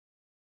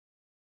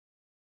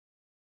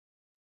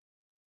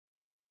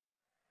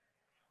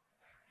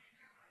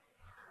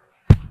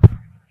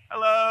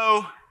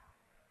Hello.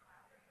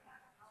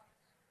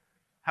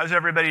 How's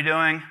everybody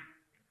doing?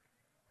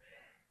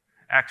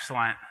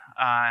 Excellent.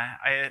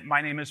 My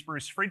name is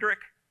Bruce Friedrich.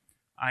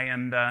 I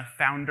am the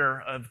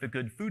founder of the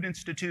Good Food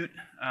Institute.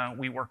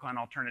 We work on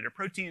alternative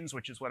proteins,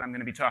 which is what I'm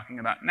going to be talking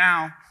about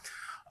now.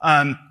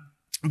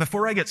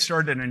 Before I get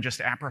started, and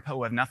just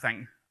apropos of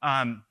nothing,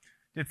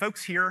 did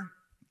folks hear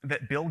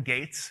that Bill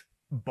Gates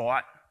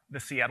bought the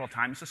Seattle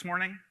Times this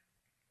morning?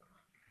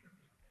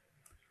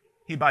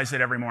 He buys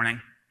it every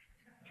morning.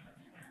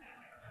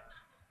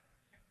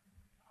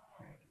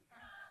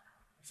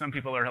 Some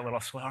people are a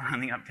little slower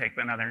on the uptake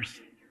than others.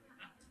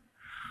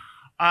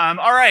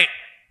 All right.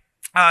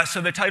 So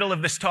the title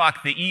of this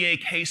talk, The EA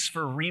Case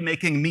for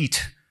Remaking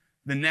Meat,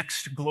 the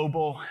Next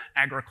Global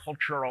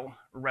Agricultural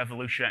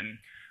Revolution.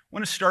 I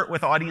want to start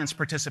with audience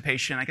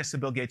participation. I guess the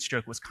Bill Gates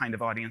joke was kind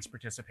of audience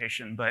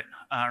participation, but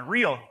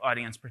real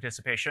audience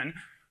participation.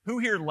 Who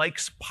here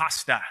likes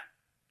pasta?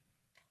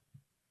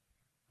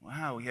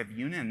 Wow, we have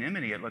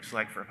unanimity, it looks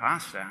like, for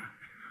pasta.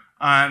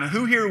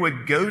 Who here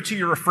would go to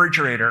your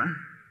refrigerator,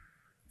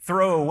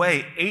 throw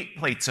away 8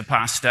 plates of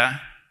pasta,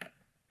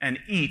 and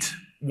eat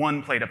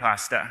 1 plate of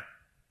pasta?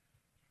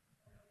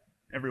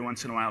 Every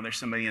once in a while, there's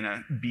somebody in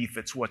a beef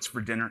it's what's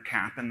for dinner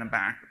cap in the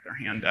back with their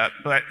hand up.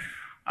 But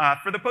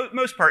for the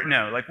most part,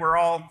 no. Like, we're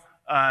all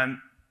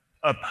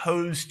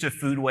opposed to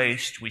food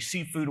waste. We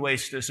see food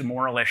waste as a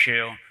moral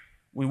issue.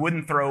 We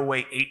wouldn't throw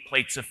away 8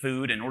 plates of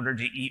food in order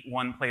to eat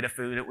 1 plate of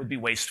food. It would be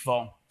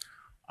wasteful.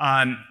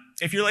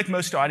 If you're like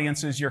most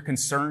audiences, you're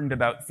concerned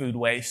about food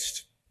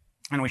waste.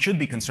 And we should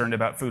be concerned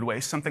about food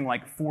waste. Something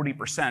like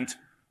 40%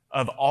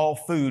 of all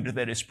food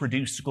that is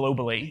produced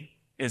globally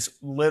is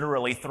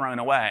literally thrown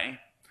away.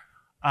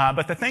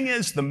 But the thing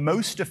is, the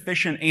most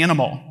efficient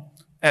animal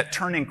at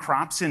turning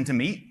crops into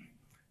meat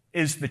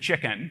is the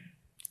chicken.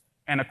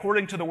 And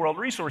according to the World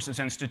Resources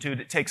Institute,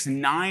 it takes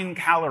 9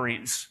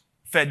 calories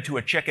fed to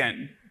a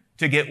chicken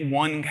to get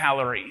 1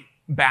 calorie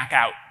back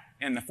out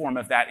in the form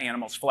of that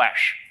animal's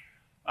flesh.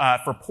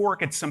 For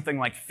pork, it's something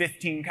like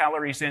 15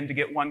 calories in to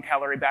get 1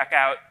 calorie back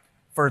out.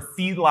 For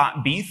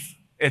feedlot beef,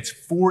 it's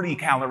 40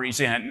 calories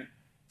in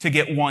to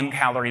get 1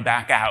 calorie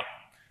back out.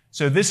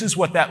 So this is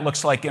what that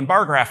looks like in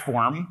bar graph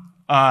form.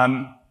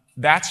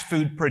 That's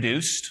food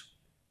produced.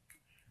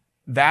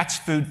 That's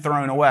food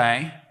thrown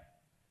away.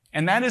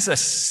 And that is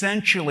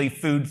essentially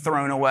food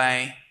thrown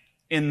away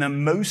in the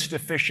most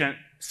efficient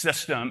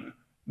system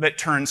that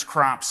turns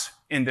crops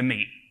into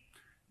meat.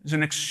 It's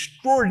an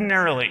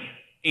extraordinarily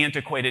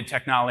antiquated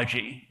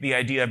technology, the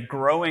idea of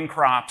growing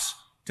crops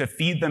to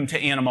feed them to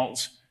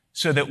animals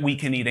so that we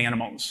can eat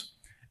animals.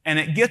 And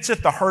it gets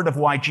at the heart of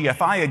why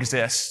GFI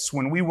exists.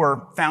 When we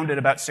were founded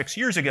about 6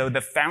 years ago, the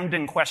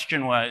founding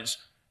question was,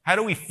 how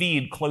do we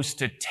feed close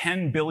to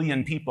 10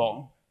 billion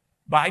people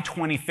by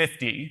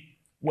 2050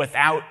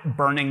 without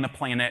burning the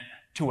planet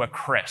to a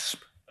crisp,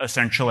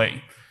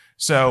 essentially?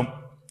 So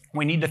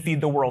we need to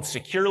feed the world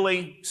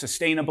securely,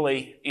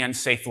 sustainably, and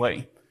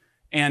safely.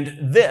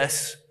 And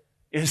this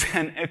is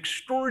an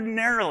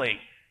extraordinarily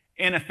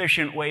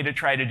inefficient way to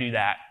try to do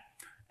that.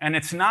 And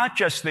it's not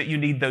just that you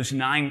need those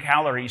 9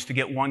 calories to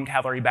get 1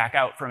 calorie back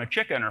out from a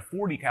chicken, or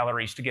 40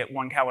 calories to get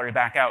 1 calorie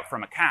back out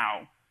from a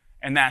cow.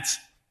 And that's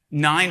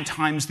 9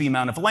 times the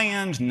amount of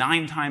land,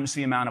 9 times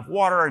the amount of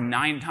water,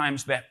 9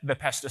 times the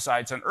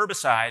pesticides and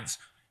herbicides.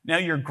 Now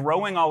you're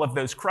growing all of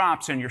those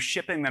crops and you're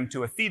shipping them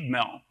to a feed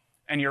mill,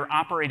 and you're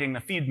operating the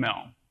feed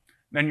mill.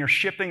 Then you're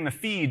shipping the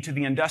feed to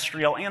the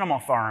industrial animal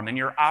farm, and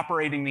you're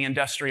operating the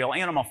industrial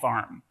animal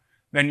farm.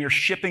 Then you're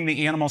shipping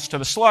the animals to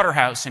the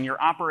slaughterhouse, and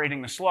you're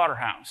operating the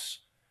slaughterhouse.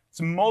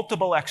 It's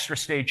multiple extra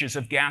stages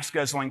of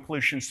gas-guzzling,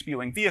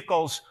 pollution-spewing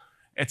vehicles.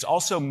 It's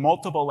also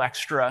multiple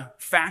extra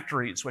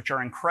factories, which are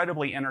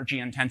incredibly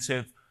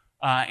energy-intensive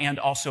and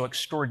also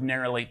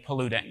extraordinarily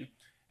polluting.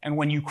 And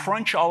when you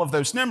crunch all of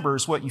those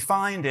numbers, what you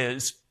find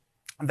is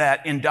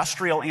that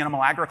industrial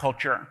animal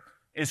agriculture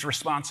is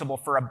responsible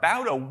for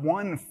about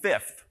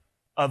 1/5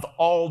 of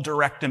all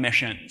direct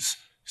emissions.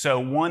 So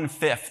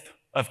 1/5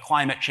 of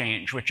climate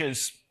change, which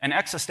is an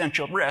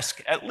existential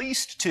risk, at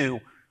least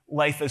to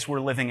life as we're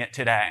living it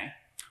today.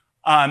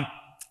 And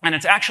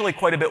it's actually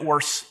quite a bit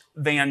worse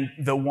than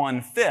the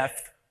 1/5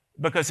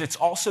 because it's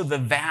also the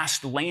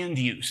vast land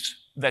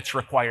use that's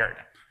required.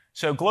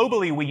 So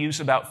globally, we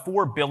use about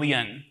 4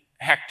 billion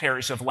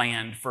hectares of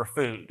land for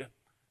food.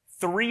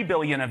 3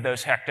 billion of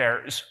those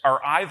hectares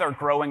are either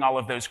growing all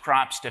of those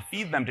crops to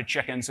feed them to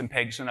chickens and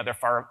pigs and other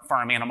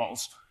farm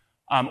animals,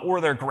 or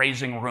they're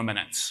grazing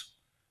ruminants.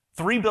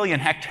 3 billion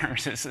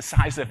hectares is the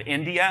size of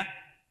India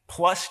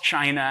plus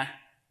China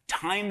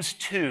times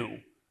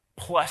 2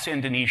 plus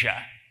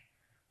Indonesia.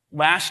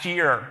 Last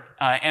year,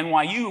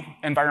 NYU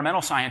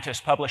environmental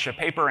scientists published a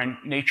paper in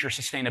Nature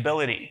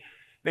Sustainability.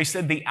 They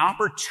said the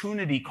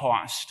opportunity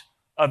cost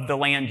of the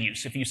land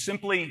use, if you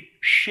simply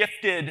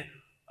shifted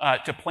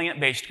to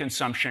plant-based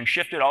consumption,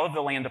 shifted all of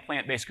the land to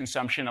plant-based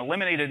consumption,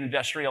 eliminated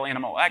industrial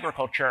animal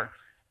agriculture,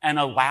 and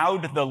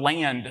allowed the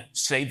land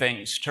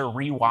savings to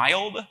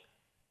rewild,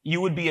 you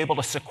would be able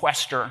to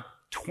sequester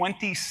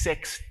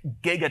 26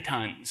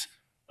 gigatons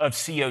of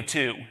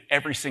CO2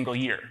 every single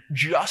year,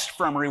 just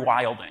from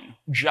rewilding,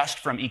 just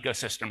from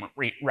ecosystem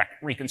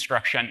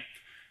reconstruction.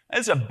 That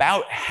is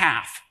about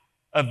half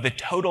of the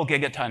total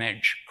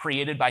gigatonnage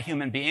created by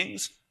human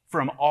beings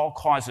from all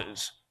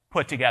causes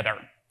put together.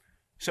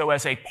 So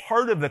as a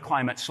part of the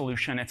climate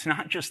solution, it's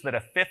not just that a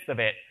fifth of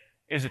it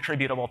is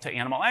attributable to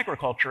animal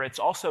agriculture, it's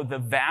also the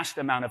vast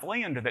amount of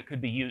land that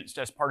could be used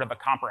as part of a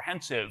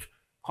comprehensive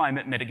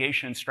climate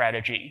mitigation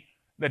strategy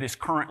that is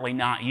currently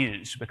not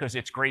used because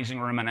it's grazing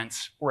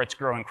ruminants or it's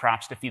growing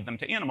crops to feed them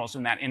to animals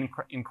in that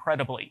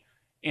incredibly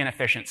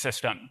inefficient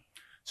system.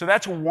 So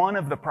that's one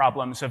of the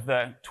problems of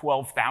the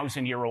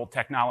 12,000-year-old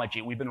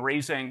technology. We've been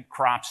raising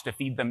crops to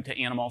feed them to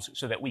animals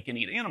so that we can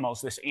eat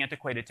animals. This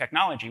antiquated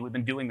technology, we've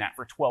been doing that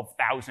for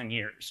 12,000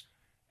 years,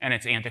 and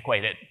it's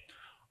antiquated.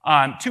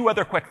 Two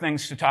other quick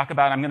things to talk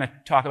about. I'm going to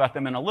talk about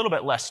them in a little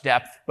bit less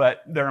depth,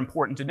 but they're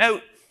important to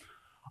note.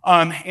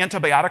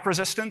 Antibiotic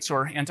resistance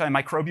or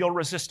antimicrobial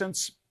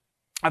resistance.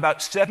 About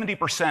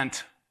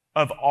 70%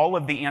 of all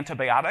of the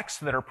antibiotics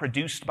that are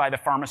produced by the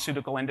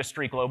pharmaceutical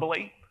industry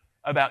globally,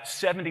 about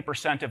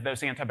 70% of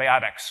those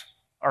antibiotics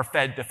are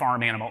fed to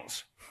farm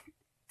animals.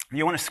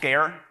 You want to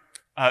scare?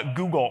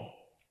 Google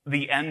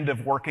the end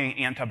of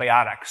working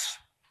antibiotics.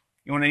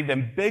 You want an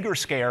even bigger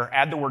scare?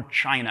 Add the word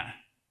China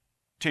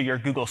to your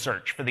Google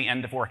search for the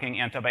end of working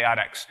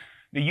antibiotics.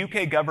 The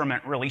UK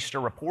government released a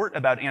report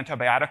about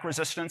antibiotic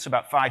resistance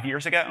about 5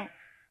 years ago.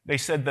 They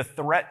said the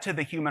threat to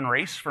the human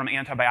race from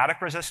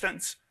antibiotic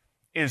resistance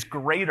is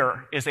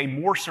a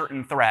more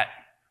certain threat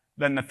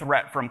than the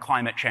threat from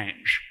climate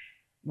change.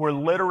 We're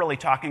literally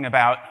talking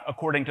about,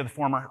 according to the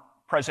former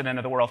president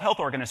of the World Health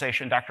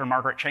Organization, Dr.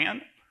 Margaret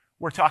Chan,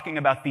 we're talking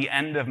about the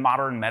end of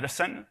modern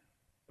medicine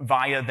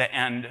via the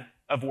end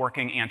of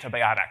working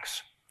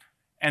antibiotics.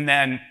 And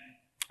then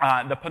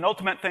the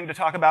penultimate thing to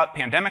talk about,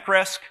 pandemic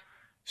risk.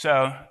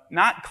 So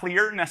not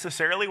clear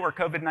necessarily where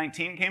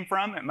COVID-19 came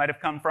from. It might have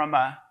come from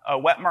a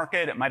wet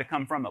market. It might have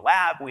come from a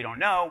lab. We don't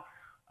know.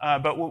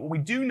 But what we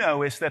do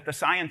know is that the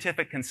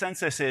scientific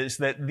consensus is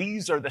that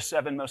these are the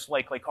 7 most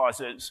likely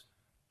causes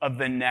of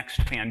the next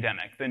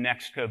pandemic, the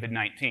next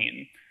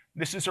COVID-19.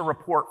 This is a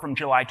report from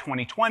July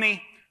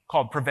 2020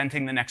 called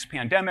Preventing the Next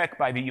Pandemic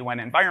by the UN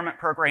Environment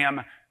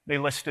Program. They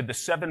listed the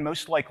 7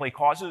 most likely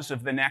causes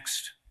of the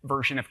next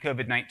version of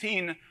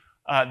COVID-19.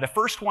 The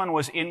first one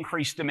was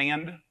increased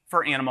demand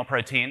for animal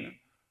protein.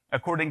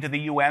 According to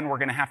the UN, we're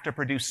going to have to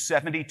produce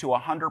 70 to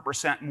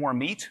 100% more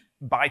meat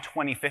by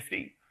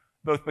 2050,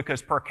 both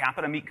because per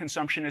capita meat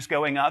consumption is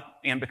going up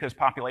and because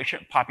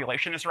population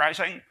is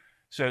rising.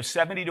 So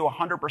 70 to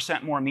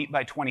 100% more meat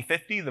by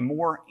 2050. The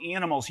more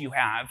animals you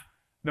have,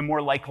 the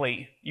more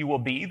likely you will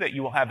be that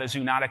you will have a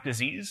zoonotic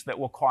disease that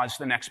will cause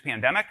the next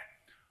pandemic.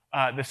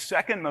 The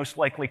second most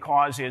likely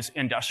cause is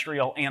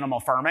industrial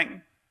animal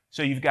farming.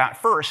 So you've got,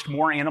 first,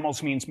 more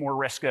animals means more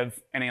risk of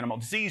an animal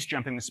disease,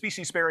 jumping the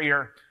species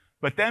barrier.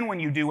 But then when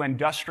you do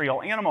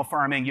industrial animal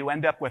farming, you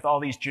end up with all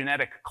these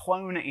genetic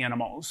clone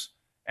animals.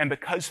 And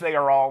because they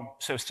are all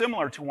so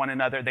similar to one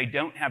another, they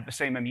don't have the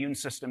same immune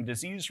system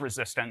disease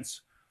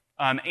resistance.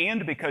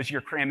 And because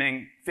you're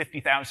cramming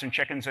 50,000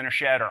 chickens in a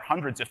shed or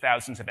hundreds of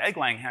thousands of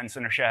egg-laying hens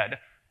in a shed,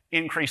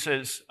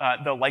 increases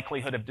the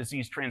likelihood of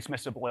disease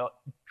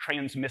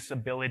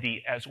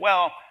transmissibility as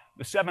well.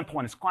 The 7th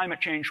one is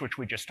climate change, which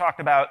we just talked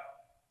about.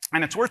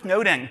 And it's worth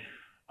noting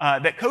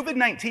that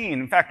COVID-19,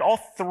 in fact, all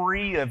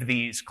 3 of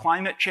these,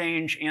 climate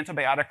change,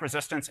 antibiotic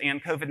resistance,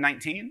 and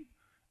COVID-19,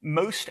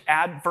 most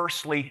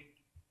adversely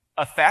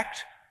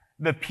affect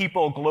the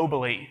people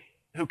globally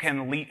who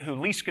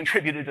least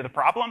contributed to the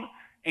problem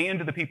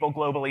and the people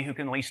globally who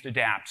can least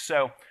adapt.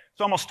 So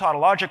it's almost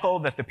tautological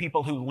that the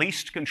people who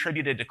least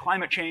contributed to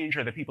climate change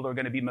are the people who are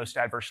going to be most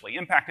adversely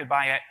impacted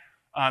by it.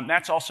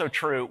 That's also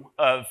true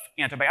of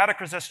antibiotic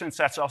resistance.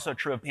 That's also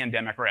true of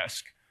pandemic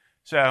risk.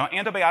 So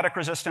antibiotic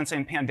resistance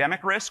and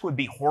pandemic risk would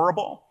be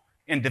horrible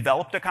in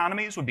developed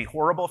economies, would be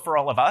horrible for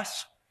all of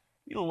us.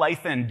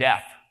 Life and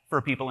death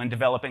for people in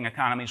developing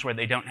economies where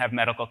they don't have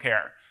medical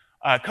care.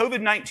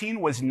 COVID-19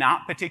 was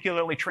not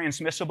particularly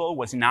transmissible,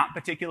 was not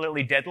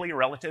particularly deadly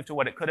relative to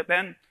what it could have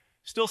been.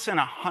 Still sent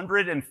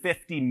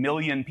 150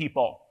 million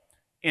people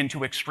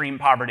into extreme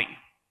poverty.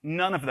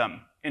 None of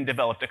them in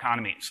developed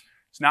economies.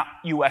 It's not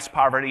US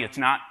poverty, it's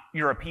not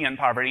European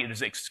poverty, it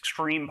is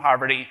extreme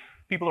poverty.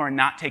 People who are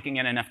not taking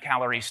in enough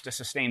calories to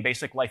sustain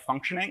basic life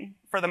functioning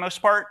for the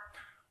most part.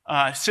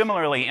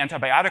 Similarly,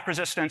 antibiotic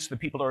resistance, the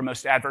people who are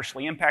most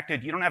adversely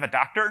impacted, you don't have a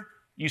doctor,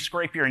 you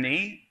scrape your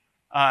knee.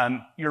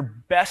 Your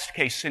best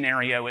case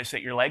scenario is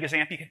that your leg is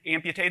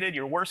amputated.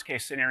 Your worst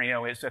case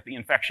scenario is that the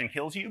infection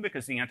kills you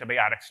because the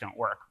antibiotics don't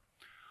work.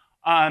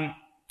 And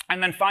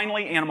then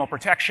finally, animal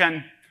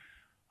protection.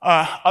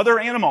 Other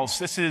animals,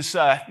 this is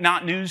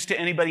not news to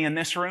anybody in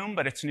this room,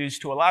 but it's news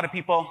to a lot of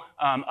people.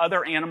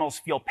 Other animals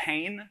feel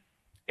pain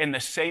in the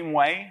same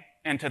way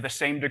and to the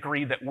same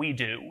degree that we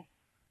do.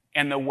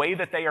 And the way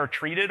that they are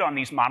treated on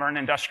these modern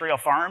industrial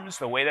farms,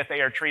 the way that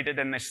they are treated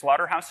in the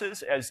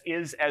slaughterhouses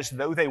is as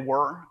though they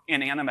were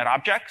inanimate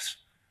objects.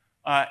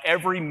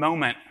 Every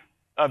moment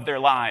of their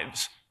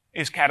lives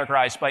is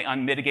categorized by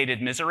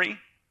unmitigated misery.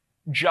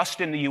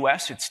 Just in the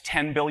US, it's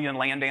 10 billion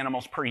land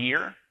animals per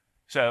year,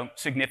 so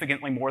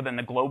significantly more than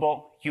the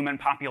global human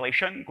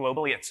population.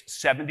 Globally, it's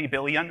 70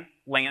 billion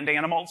land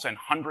animals and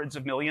hundreds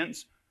of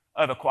billions,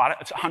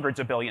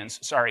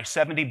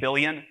 70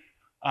 billion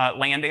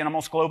land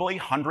animals globally,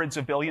 hundreds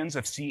of billions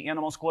of sea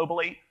animals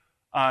globally,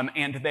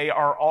 and they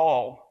are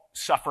all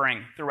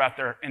suffering throughout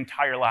their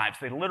entire lives.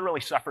 They literally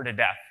suffer to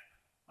death.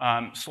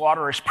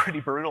 Slaughter is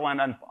pretty brutal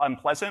and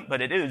unpleasant,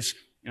 but it is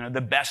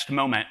the best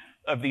moment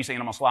of these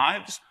animals'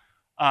 lives,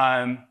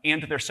 and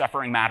their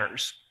suffering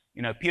matters.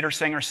 Peter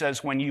Singer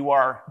says, when you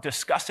are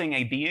discussing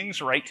a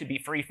being's right to be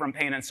free from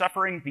pain and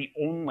suffering, the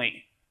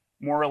only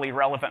morally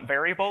relevant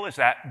variable is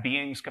that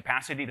being's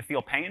capacity to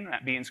feel pain,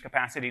 that being's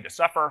capacity to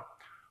suffer.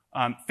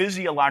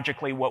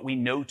 Physiologically, what we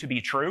know to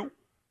be true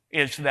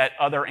is that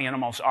other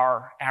animals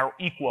are our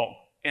equal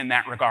in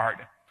that regard.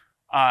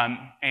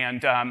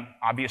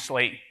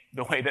 Obviously,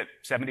 the way that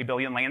 70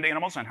 billion land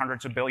animals and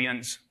hundreds of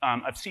billions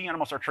of sea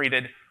animals are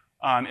treated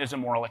is a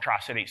moral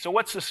atrocity. So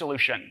what's the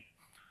solution?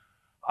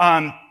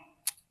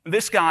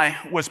 This guy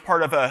was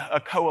part of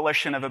a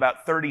coalition of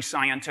about 30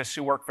 scientists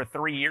who worked for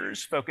 3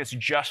 years, focused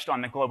just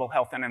on the global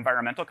health and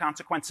environmental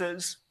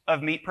consequences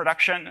of meat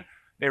production.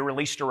 They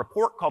released a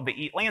report called the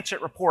Eat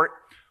Lancet Report,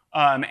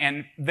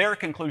 and their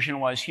conclusion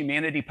was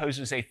humanity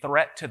poses a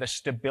threat to the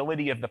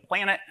stability of the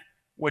planet,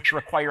 which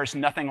requires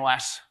nothing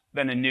less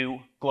than a new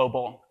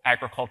global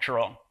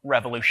agricultural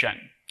revolution.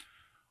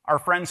 Our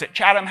friends at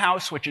Chatham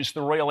House, which is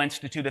the Royal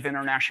Institute of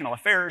International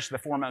Affairs, the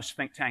foremost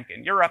think tank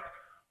in Europe,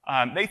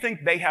 they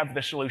think they have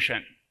the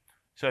solution.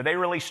 So they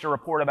released a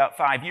report about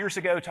 5 years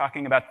ago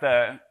talking about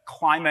the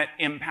climate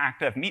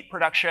impact of meat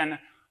production,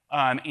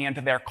 and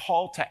their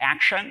call to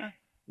action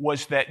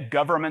was that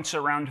governments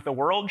around the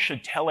world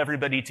should tell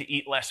everybody to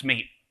eat less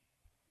meat.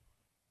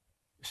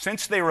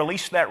 Since they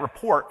released that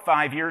report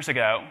 5 years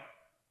ago,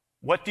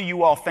 what do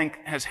you all think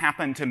has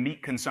happened to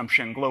meat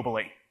consumption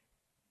globally?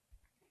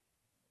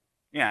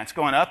 Yeah, it's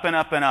going up and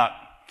up and up.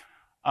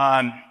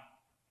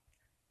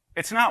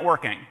 It's not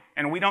working,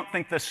 and we don't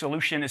think the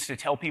solution is to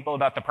tell people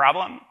about the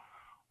problem.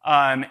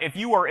 If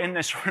you are in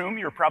this room,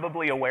 you're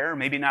probably aware,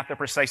 maybe not the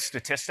precise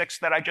statistics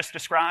that I just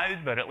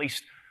described, but at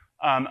least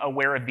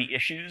aware of the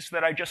issues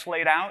that I just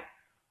laid out.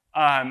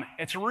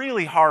 It's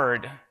really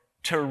hard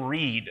to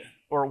read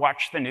or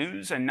watch the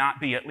news and not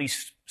be at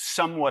least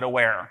somewhat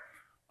aware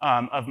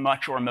of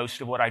much or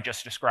most of what I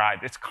just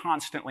described. It's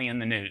constantly in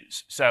the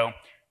news. So,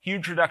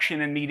 huge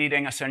reduction in meat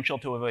eating, essential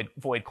to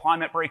avoid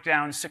climate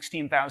breakdown.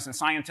 16,000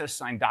 scientists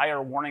signed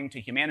dire warning to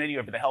humanity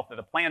over the health of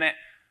the planet.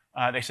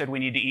 They said we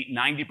need to eat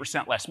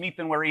 90% less meat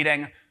than we're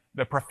eating.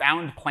 The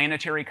profound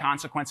planetary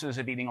consequences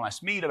of eating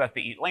less meat, about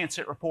the Eat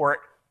Lancet report.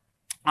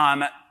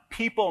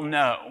 People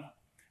know,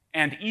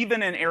 and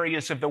even in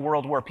areas of the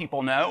world where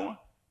people know,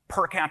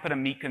 per capita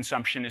meat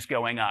consumption is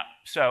going up.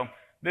 So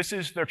this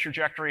is the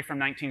trajectory from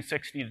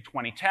 1960 to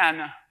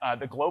 2010,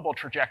 the global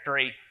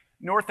trajectory.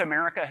 North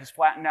America has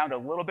flattened out a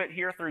little bit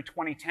here through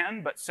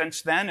 2010, but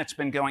since then it's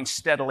been going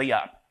steadily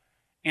up.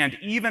 And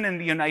even in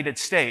the United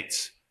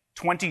States,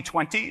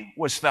 2020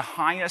 was the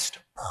highest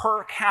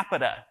per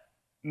capita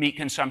meat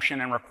consumption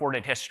in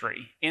recorded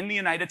history. In the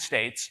United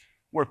States,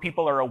 where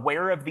people are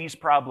aware of these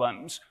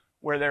problems,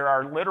 where there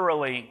are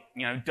literally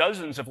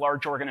dozens of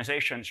large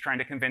organizations trying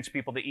to convince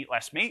people to eat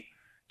less meat,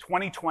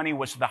 2020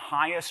 was the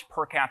highest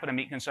per capita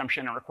meat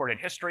consumption in recorded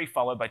history,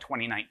 followed by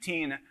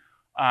 2019.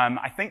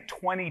 I think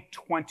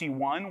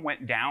 2021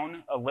 went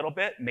down a little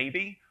bit,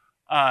 maybe.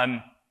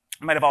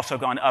 Might have also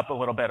gone up a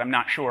little bit, I'm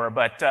not sure.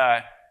 But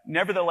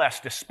nevertheless,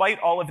 despite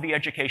all of the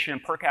education,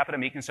 per capita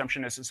meat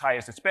consumption is as high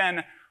as it's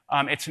been.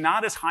 It's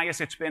not as high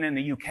as it's been in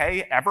the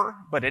UK ever,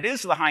 but it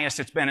is the highest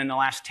it's been in the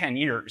last 10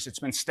 years. It's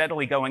been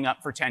steadily going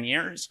up for 10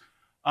 years.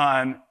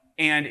 And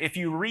if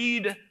you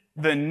read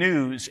the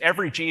news,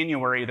 every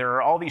January, there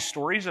are all these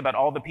stories about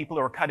all the people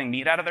who are cutting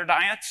meat out of their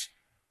diets.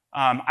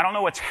 I don't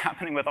know what's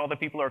happening with all the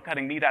people who are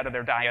cutting meat out of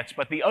their diets,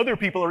 but the other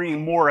people are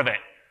eating more of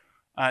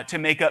it to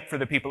make up for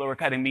the people who are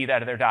cutting meat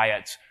out of their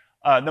diets.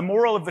 The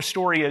moral of the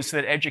story is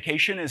that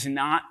education is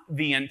not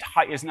the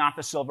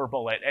silver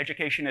bullet.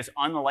 Education is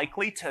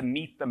unlikely to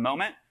meet the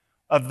moment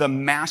of the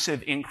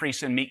massive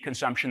increase in meat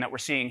consumption that we're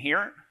seeing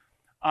here.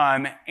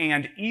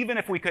 And even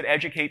if we could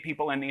educate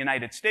people in the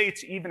United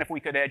States, even if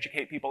we could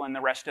educate people in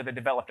the rest of the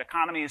developed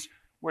economies,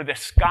 where the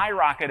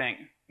skyrocketing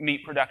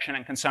meat production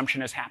and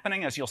consumption is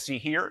happening, as you'll see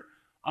here,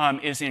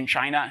 is in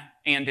China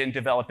and in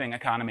developing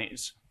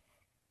economies.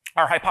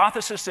 Our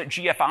hypothesis at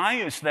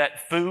GFI is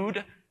that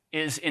food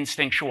is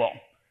instinctual.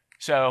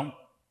 So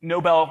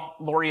Nobel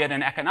laureate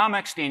in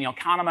economics, Daniel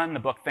Kahneman, the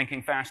book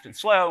Thinking Fast and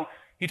Slow,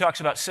 he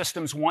talks about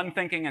systems one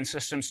thinking and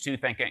systems two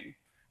thinking.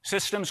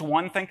 Systems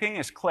one thinking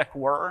is click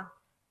whir.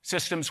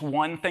 Systems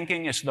one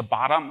thinking is the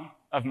bottom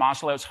of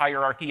Maslow's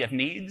hierarchy of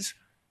needs.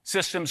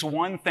 Systems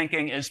one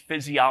thinking is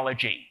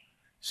physiology.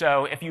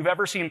 So if you've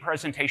ever seen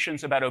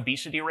presentations about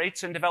obesity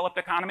rates in developed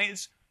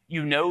economies,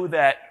 you know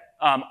that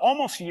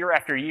almost year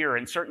after year,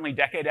 and certainly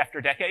decade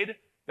after decade,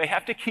 they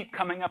have to keep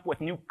coming up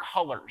with new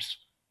colors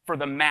for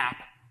the map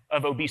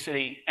of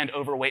obesity and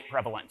overweight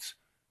prevalence.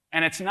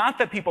 And it's not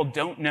that people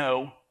don't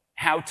know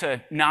how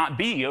to not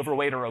be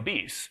overweight or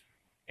obese.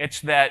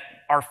 It's that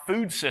our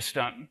food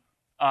system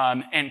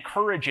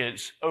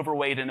encourages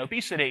overweight and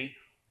obesity,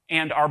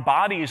 and our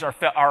bodies,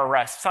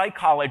 our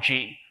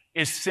psychology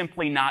is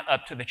simply not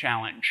up to the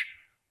challenge.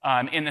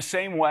 In the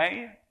same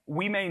way,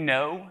 we may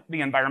know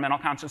the environmental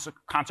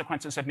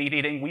consequences of meat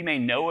eating, we may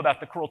know about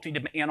the cruelty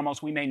to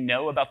animals, we may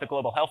know about the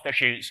global health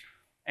issues,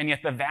 and yet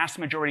the vast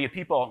majority of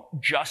people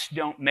just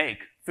don't make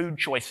food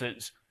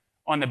choices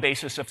on the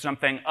basis of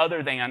something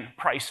other than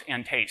price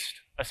and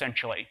taste,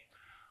 essentially.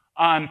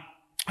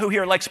 Who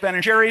here likes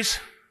Ben & Jerry's?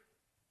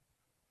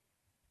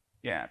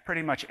 Yeah,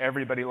 pretty much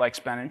everybody likes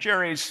Ben &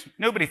 Jerry's.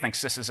 Nobody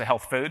thinks this is a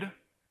health food.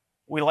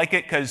 We like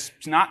it because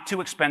it's not too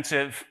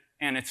expensive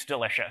and it's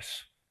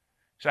delicious.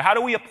 So how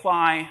do we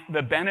apply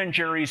the Ben &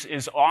 Jerry's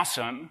is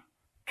awesome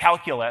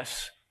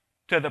calculus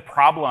to the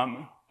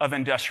problem of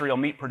industrial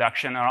meat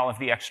production and all of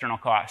the external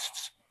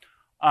costs?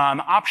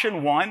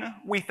 Option one,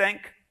 we think,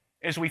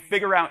 is we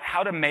figure out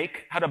how to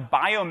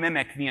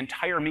biomimic the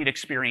entire meat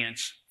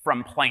experience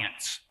from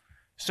plants.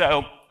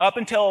 So up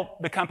until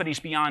the companies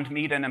Beyond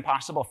Meat and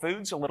Impossible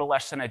Foods a little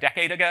less than a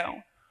decade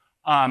ago,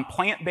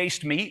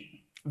 plant-based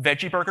meat,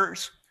 veggie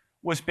burgers,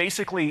 was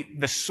basically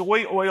the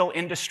soy oil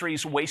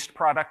industry's waste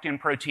product in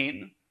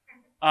protein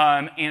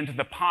and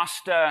the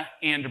pasta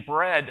and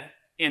bread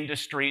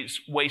industry's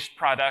waste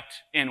product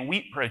in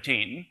wheat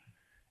protein.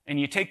 And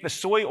you take the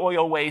soy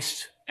oil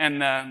waste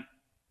and the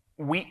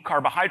wheat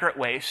carbohydrate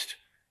waste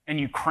and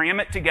you cram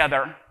it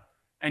together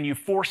and you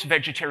force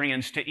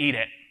vegetarians to eat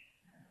it.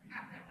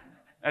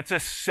 That's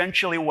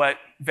essentially what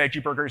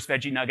veggie burgers,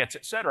 veggie nuggets,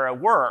 et cetera,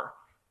 were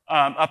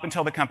up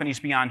until the companies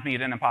Beyond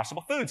Meat and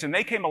Impossible Foods. And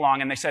they came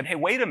along and they said, hey,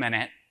 wait a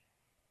minute.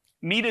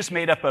 Meat is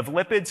made up of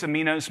lipids,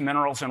 aminos,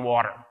 minerals, and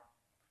water.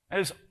 That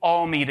is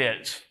all meat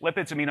is,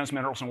 lipids, aminos,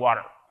 minerals, and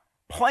water.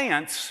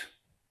 Plants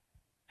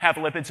have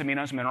lipids,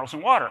 aminos, minerals,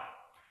 and water.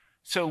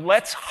 So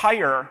let's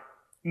hire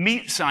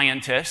meat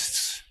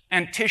scientists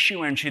and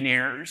tissue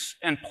engineers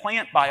and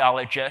plant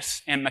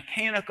biologists and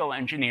mechanical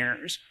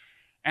engineers,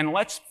 and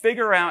let's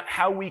figure out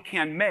how we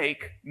can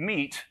make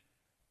meat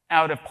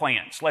out of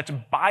plants. Let's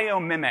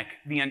biomimic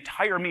the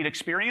entire meat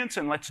experience,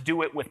 and let's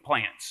do it with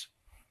plants.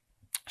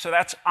 So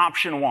that's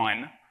option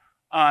one.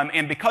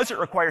 And because it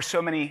requires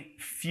so many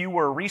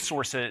fewer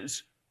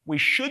resources, we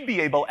should be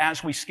able,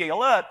 as we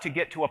scale up, to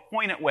get to a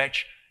point at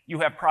which you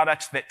have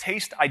products that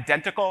taste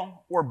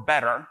identical or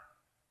better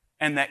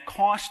and that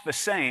cost the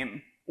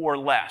same or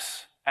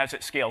less as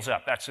it scales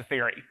up. That's the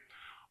theory.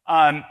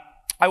 I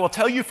will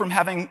tell you from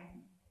having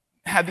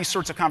had these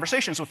sorts of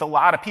conversations with a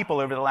lot of people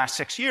over the last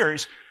 6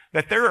 years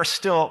that there are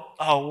still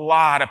a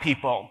lot of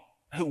people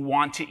who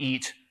want to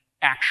eat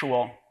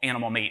actual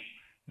animal meat.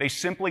 They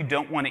simply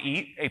don't want to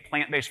eat a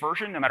plant-based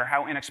version, no matter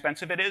how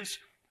inexpensive it is,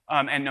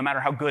 and no matter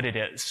how good it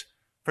is.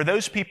 For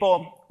those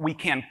people, we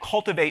can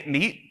cultivate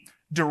meat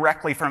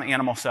directly from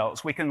animal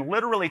cells. We can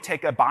literally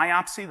take a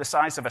biopsy the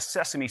size of a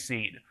sesame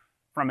seed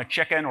from a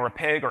chicken or a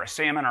pig or a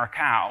salmon or a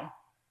cow.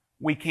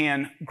 We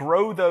can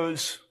grow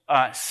those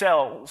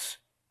cells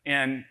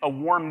in a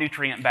warm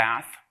nutrient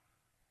bath,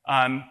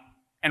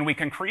 and we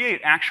can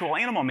create actual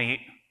animal meat,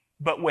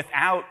 but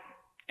without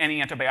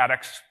any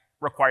antibiotics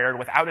required,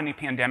 without any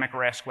pandemic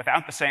risk,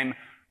 without the same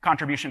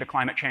contribution to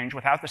climate change,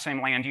 without the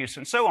same land use,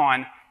 and so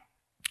on.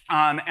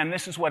 And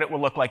this is what it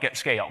will look like at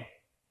scale.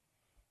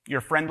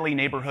 Your friendly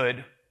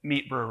neighborhood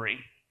meat brewery,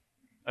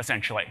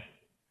 essentially.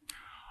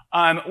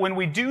 When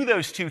we do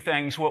those two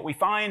things, what we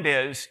find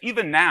is,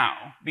 even now,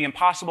 the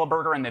Impossible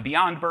Burger and the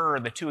Beyond Burger are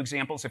the two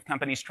examples of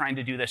companies trying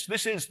to do this.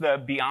 This is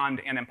the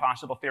Beyond and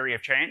Impossible theory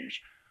of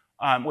change.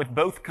 With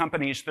both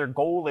companies, their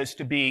goal is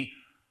to be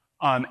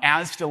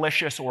as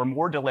delicious or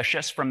more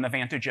delicious from the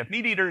vantage of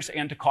meat eaters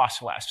and to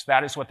cost less.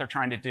 That is what they're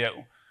trying to do.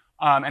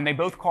 And they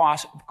both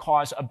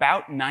cause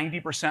about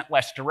 90%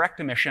 less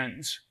direct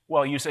emissions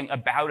while using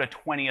about a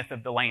 20th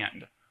of the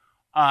land.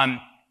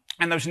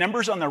 And those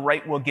numbers on the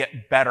right will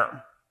get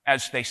better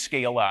as they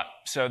scale up.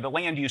 So the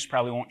land use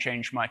probably won't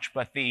change much,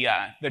 but the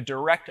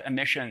direct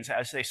emissions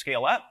as they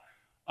scale up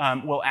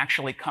will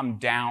actually come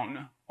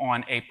down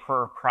on a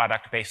per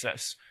product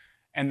basis.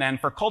 And then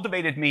for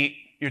cultivated meat,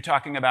 you're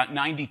talking about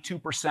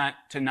 92%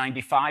 to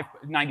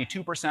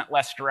 92%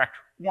 less direct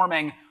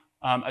warming,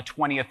 a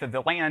 20th of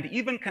the land.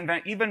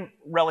 Even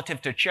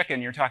relative to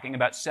chicken, you're talking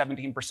about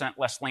 17%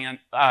 less land,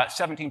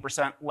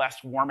 17%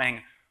 less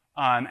warming,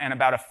 and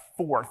about a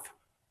fourth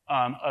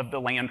of the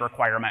land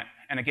requirement.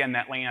 And again,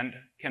 that land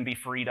can be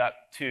freed up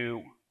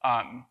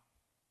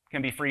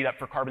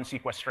for carbon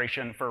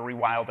sequestration for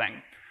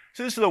rewilding.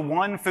 So this is the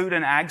one food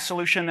and ag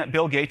solution that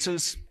Bill Gates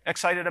is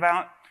excited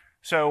about.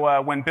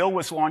 So when Bill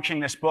was launching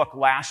this book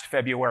last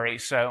February,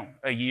 so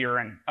a year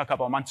and a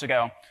couple of months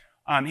ago,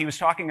 he was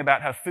talking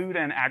about how food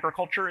and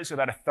agriculture is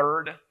about a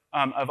third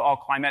of all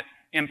climate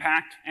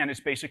impact and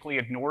is basically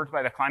ignored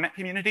by the climate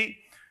community.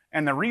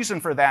 And the reason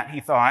for that, he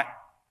thought,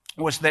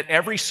 was that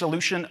every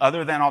solution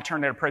other than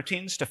alternative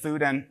proteins to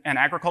food and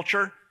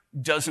agriculture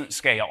doesn't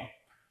scale.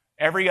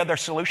 Every other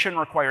solution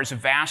requires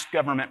vast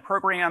government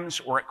programs,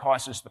 or it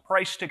causes the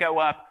price to go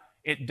up.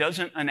 It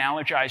doesn't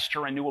analogize to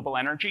renewable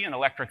energy and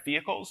electric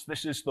vehicles.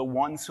 This is the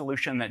one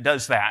solution that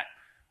does that.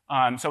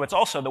 So it's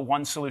also the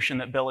one solution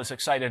that Bill is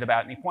excited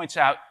about. And he points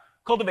out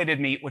cultivated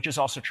meat, which is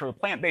also true of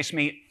plant-based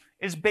meat,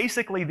 is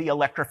basically the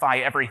electrify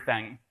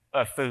everything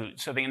of food.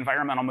 So the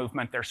environmental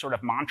movement, their sort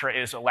of mantra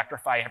is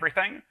electrify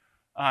everything.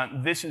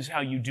 This is how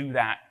you do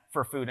that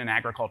for food and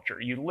agriculture.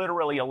 You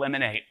literally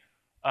eliminate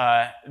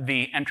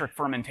the enteric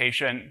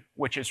fermentation,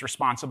 which is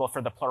responsible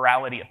for the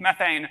plurality of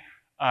methane.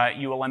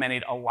 You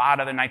eliminate a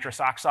lot of the nitrous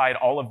oxide,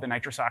 all of the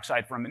nitrous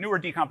oxide from manure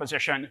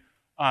decomposition,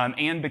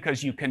 and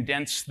because you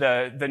condense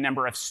the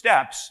number of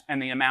steps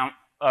and the amount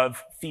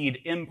of feed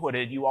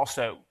inputted, you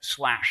also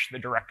slash the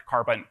direct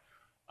carbon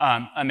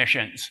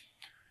emissions.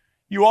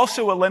 You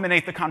also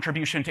eliminate the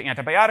contribution to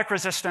antibiotic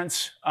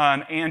resistance,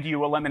 and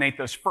you eliminate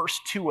those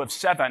first 2 of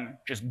 7,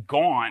 just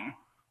gone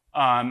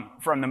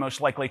from the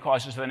most likely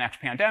causes of the next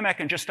pandemic.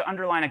 And just to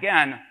underline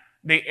again,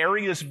 the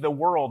areas of the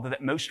world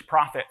that most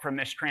profit from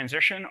this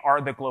transition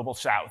are the global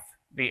south.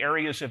 The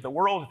areas of the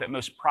world that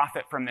most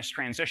profit from this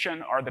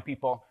transition are the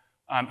people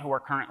who are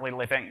currently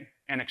living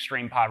in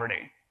extreme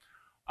poverty.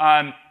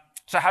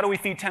 So how do we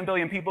feed 10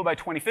 billion people by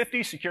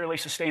 2050 securely,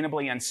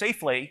 sustainably, and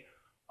safely?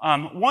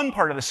 One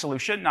part of the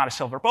solution, not a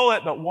silver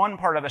bullet, but one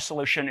part of the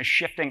solution is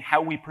shifting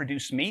how we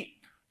produce meat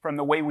from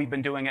the way we've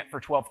been doing it for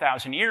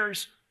 12,000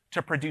 years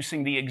to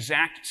producing the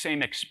exact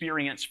same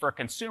experience for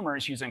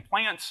consumers using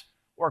plants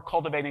or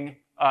cultivating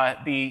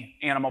the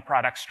animal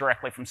products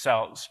directly from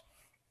cells.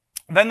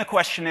 Then the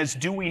question is,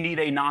 do we need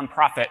a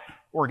nonprofit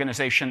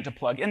organization to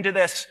plug into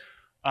this?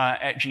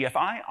 At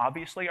GFI,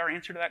 obviously our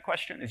answer to that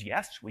question is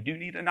yes, we do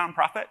need a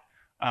nonprofit,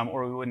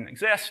 or we wouldn't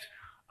exist.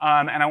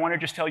 And I want to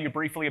just tell you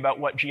briefly about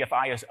what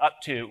GFI is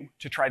up to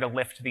try to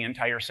lift the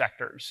entire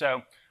sector.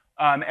 So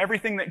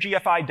everything that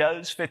GFI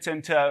does fits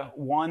into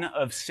one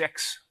of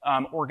 6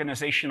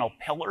 organizational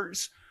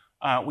pillars.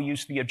 We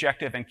use the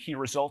objective and key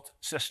result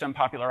system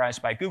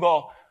popularized by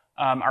Google.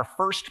 Our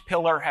first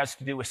pillar has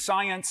to do with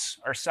science,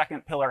 our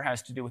second pillar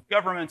has to do with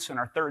governments, and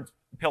our third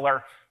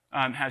pillar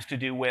has to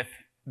do with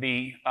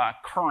the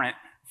current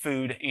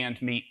food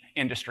and meat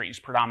industries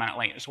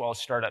predominantly, as well as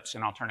startups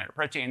and alternative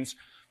proteins.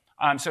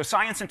 So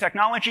science and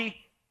technology,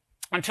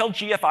 until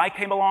GFI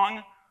came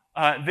along,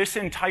 this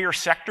entire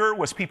sector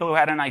was people who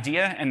had an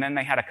idea and then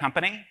they had a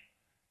company.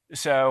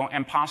 So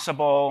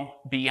Impossible,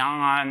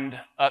 Beyond,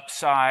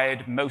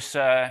 Upside,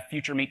 Mosa,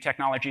 Future Meat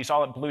Technologies,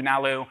 all at Blue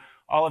Nalu,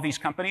 all of these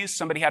companies,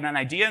 somebody had an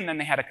idea and then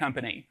they had a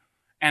company.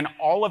 And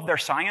all of their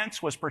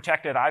science was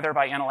protected either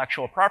by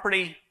intellectual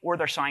property or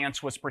their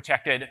science was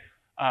protected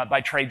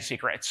by trade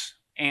secrets.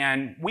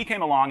 And we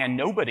came along and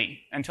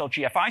nobody, until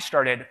GFI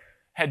started,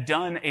 had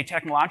done a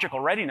technological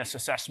readiness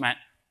assessment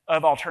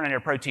of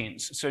alternative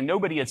proteins. So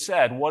nobody had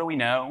said, what do we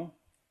know?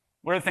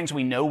 What are the things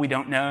we know we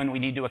don't know and we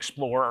need to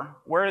explore?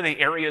 Where are the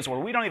areas where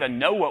we don't even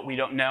know what we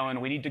don't know and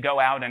we need to go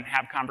out and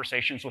have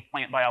conversations with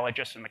plant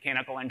biologists and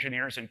mechanical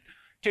engineers and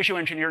tissue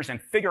engineers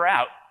and figure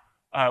out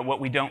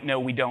what we don't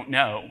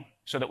know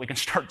so that we can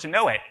start to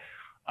know it,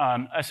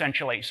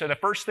 essentially. So the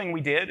first thing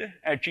we did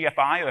at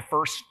GFI, the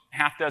first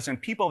half dozen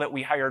people that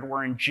we hired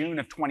were in June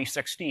of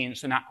 2016,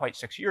 so not quite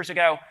 6 years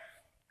ago.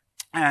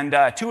 And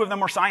 2 of them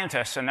were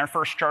scientists, and their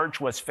first charge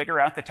was figure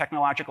out the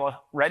technological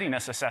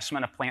readiness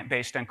assessment of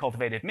plant-based and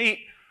cultivated meat,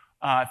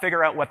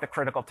 figure out what the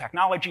critical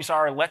technologies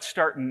are, let's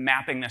start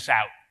mapping this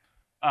out.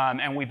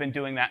 And we've been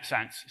doing that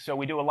since. So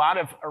we do a lot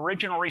of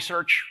original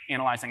research,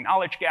 analyzing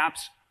knowledge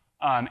gaps,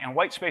 and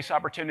white space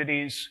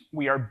opportunities.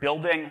 We are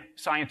building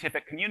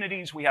scientific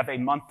communities. We have a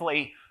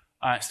monthly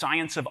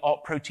Science of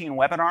Alt Protein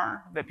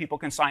webinar that people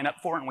can sign up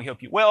for, and we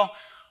hope you will.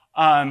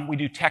 We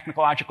do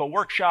technological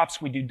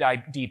workshops. We do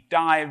deep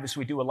dives.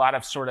 We do a lot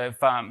of sort of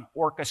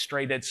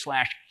orchestrated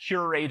 /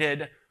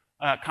 curated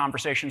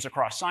conversations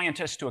across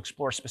scientists to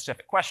explore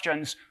specific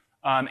questions.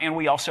 And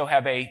we also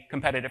have a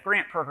competitive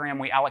grant program.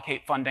 We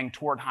allocate funding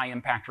toward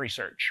high-impact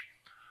research.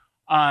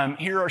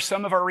 Here are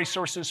some of our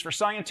resources for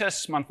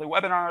scientists, monthly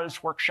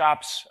webinars,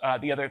 workshops,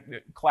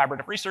 the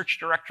collaborative research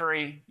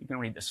directory. You can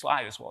read this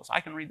slide as well as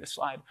I can read this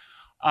slide.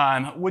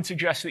 Would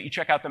suggest that you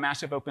check out the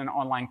Massive Open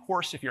online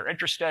course if you're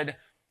interested.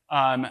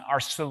 Our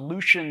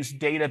solutions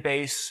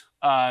database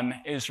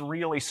is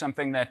really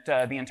something that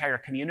the entire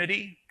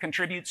community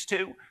contributes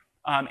to,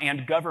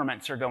 and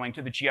governments are going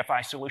to the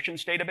GFI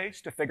solutions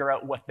database to figure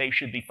out what they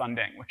should be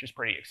funding, which is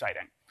pretty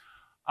exciting.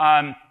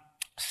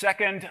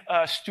 Second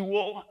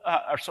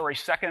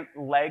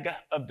leg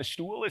of the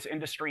stool is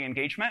industry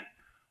engagement.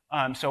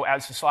 So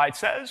as the slide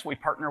says, we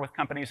partner with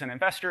companies and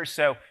investors.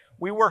 So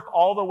we work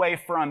all the way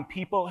from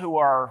people who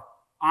are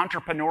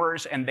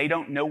entrepreneurs and they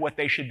don't know what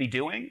they should be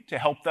doing to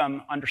help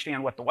them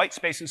understand what the white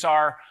spaces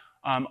are,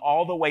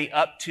 all the way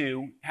up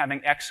to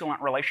having excellent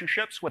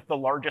relationships with the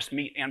largest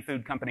meat and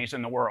food companies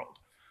in the world.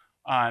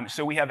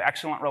 So we have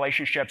excellent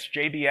relationships.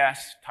 JBS,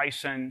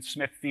 Tyson,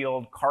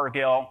 Smithfield,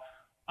 Cargill,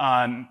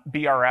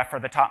 BRF are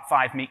the top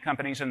 5 meat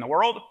companies in the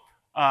world.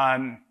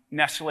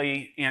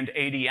 Nestle and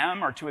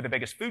ADM are 2 of the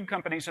biggest food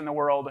companies in the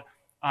world.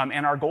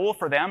 And our goal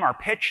for them, our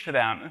pitch to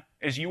them,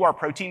 is you are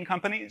protein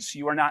companies.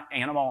 You are not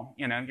animal,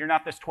 you're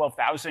not this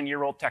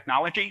 12,000-year-old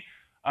technology.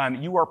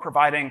 You are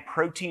providing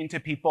protein to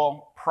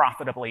people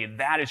profitably.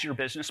 That is your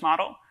business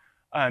model.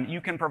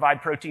 You can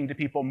provide protein to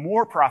people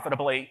more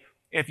profitably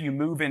if you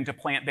move into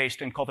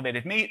plant-based and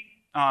cultivated meat.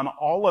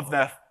 All of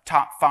the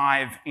top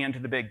 5 and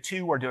the big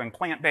 2 are doing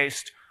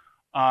plant-based.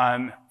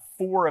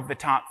 4 of the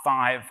top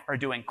 5 are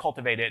doing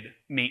cultivated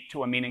meat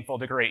to a meaningful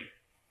degree.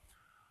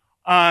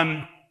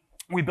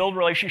 We build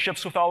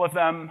relationships with all of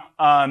them.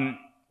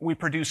 We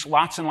produce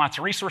lots and lots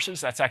of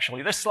resources. That's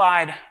actually this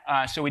slide.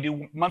 So we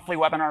do monthly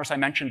webinars. I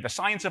mentioned the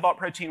science of alt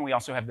protein. We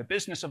also have the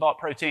business of alt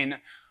protein.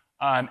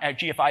 At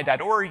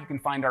gfi.org, you can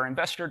find our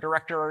investor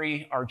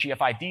directory, our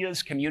GF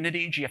Ideas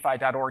community,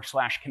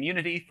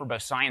 gfi.org/community for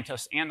both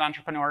scientists and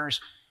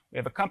entrepreneurs. We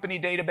have a company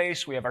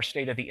database. We have our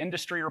state of the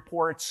industry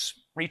reports,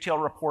 retail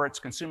reports,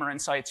 consumer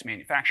insights,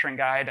 manufacturing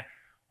guide.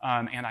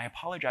 And I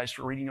apologize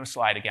for reading you a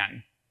slide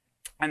again.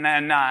 And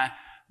then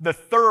the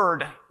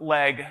third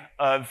leg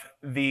of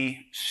the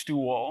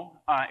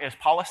stool is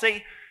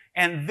policy.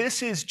 And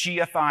this is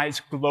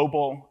GFI's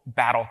global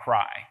battle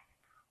cry.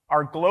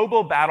 Our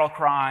global battle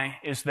cry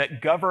is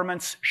that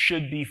governments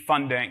should be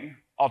funding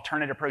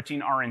alternative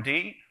protein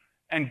R&D,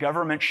 and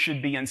governments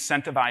should be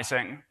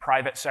incentivizing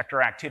private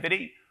sector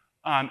activity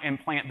in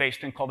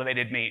plant-based and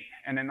cultivated meat.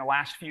 And in the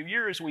last few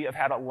years, we have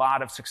had a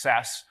lot of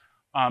success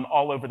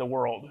all over the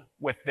world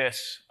with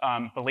this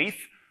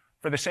belief.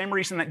 For the same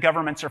reason that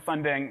governments are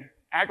funding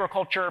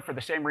agriculture, for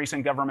the same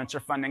reason governments are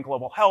funding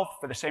global health,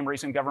 for the same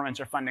reason governments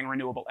are funding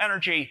renewable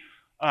energy,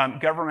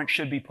 governments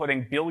should be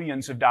putting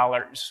billions of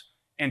dollars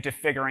into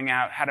figuring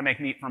out how to make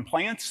meat from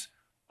plants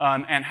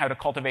and how to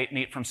cultivate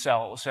meat from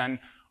cells. And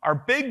our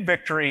big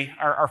victory,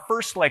 our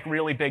first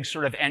really big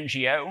sort of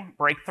NGO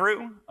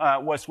breakthrough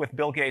was with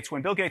Bill Gates.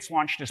 When Bill Gates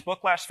launched his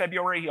book last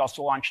February, he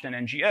also launched an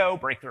NGO,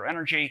 Breakthrough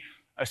Energy,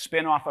 a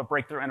spin-off of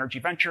Breakthrough Energy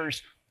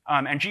Ventures.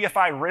 And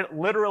GFI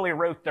literally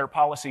wrote their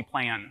policy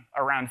plan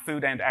around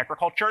food and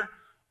agriculture.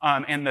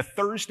 And the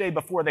Thursday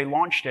before they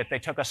launched it, they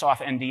took us off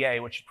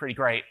NDA, which is pretty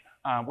great.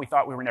 We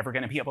thought we were never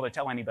going to be able to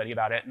tell anybody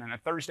about it. And then the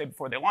Thursday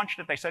before they launched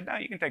it, they said, no,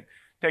 you can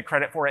take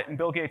credit for it. And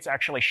Bill Gates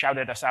actually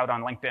shouted us out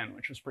on LinkedIn,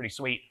 which was pretty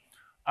sweet.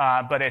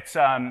 But it's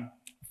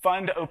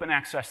fund open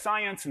access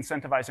science,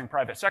 incentivizing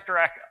private sector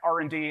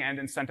R&D, and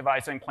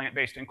incentivizing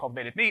plant-based and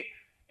cultivated meat,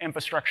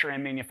 infrastructure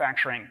and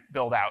manufacturing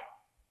build out.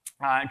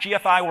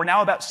 GFI, we're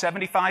now about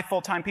 75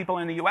 full-time people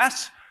in the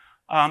US,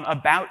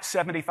 about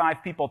 75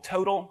 people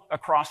total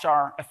across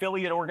our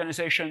affiliate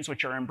organizations,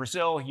 which are in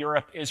Brazil,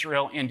 Europe,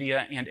 Israel,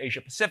 India, and Asia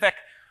Pacific.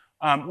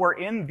 We're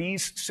in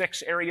these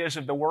 6 areas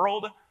of the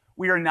world.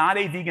 We are not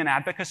a vegan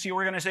advocacy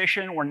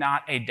organization. We're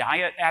not a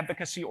diet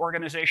advocacy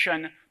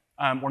organization.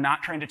 We're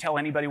not trying to tell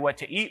anybody what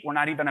to eat. We're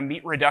not even a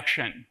meat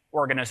reduction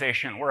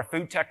organization. We're a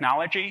food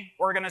technology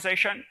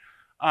organization.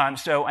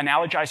 So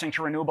analogizing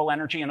to renewable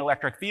energy and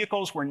electric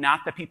vehicles, we're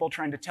not the people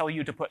trying to tell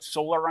you to put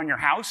solar on your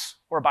house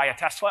or buy a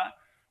Tesla.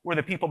 We're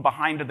the people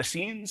behind the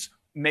scenes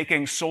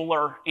making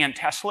solar and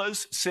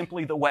Teslas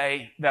simply the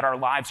way that our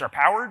lives are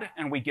powered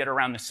and we get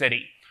around the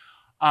city.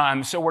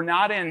 So we're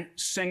not in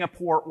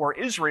Singapore or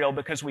Israel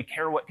because we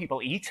care what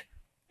people eat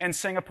in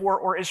Singapore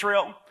or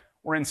Israel.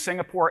 We're in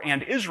Singapore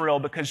and Israel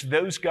because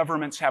those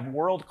governments have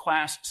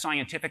world-class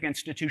scientific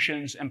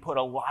institutions and put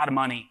a lot of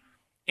money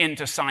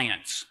into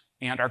science.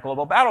 And our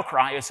global battle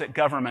cry is that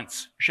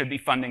governments should be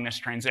funding this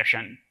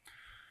transition.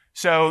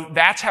 So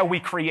that's how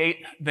we create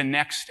the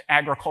next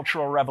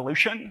agricultural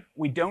revolution.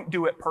 We don't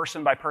do it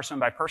person by person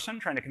by person,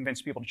 trying to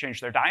convince people to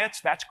change their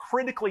diets. That's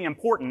critically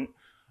important,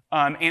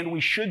 and we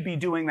should be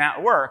doing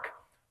that work.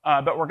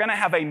 But we're going to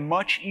have a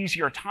much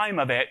easier time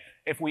of it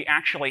if we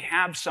actually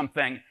have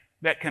something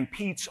that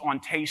competes on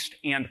taste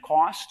and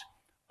cost,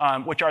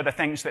 which are the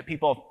things that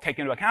people take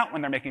into account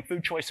when they're making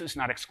food choices,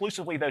 not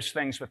exclusively those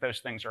things, but those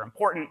things are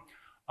important.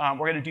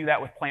 We're going to do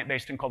that with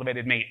plant-based and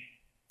cultivated meat.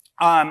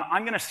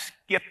 I'm going to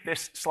skip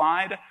this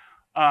slide,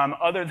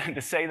 other than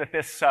to say that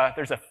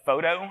there's a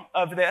photo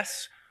of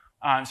this.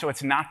 So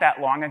it's not that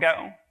long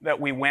ago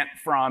that we went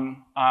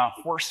from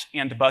horse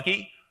and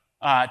buggy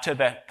to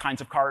the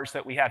kinds of cars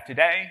that we have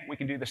today. We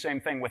can do the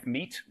same thing with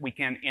meat. We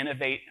can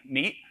innovate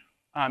meat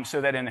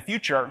so that in the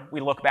future, we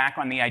look back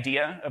on the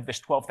idea of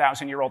this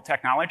 12,000-year-old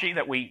technology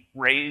that we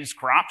raise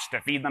crops to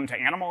feed them to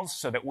animals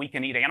so that we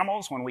can eat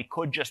animals when we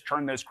could just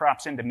turn those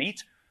crops into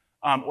meat.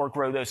 Or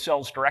grow those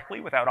cells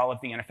directly without all of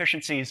the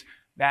inefficiencies.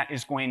 That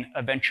is going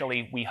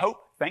eventually, we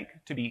think,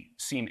 to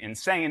seem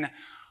insane.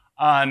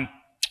 On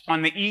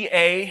the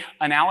EA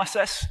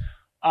analysis,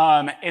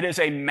 it is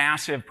a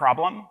massive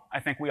problem. I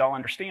think we all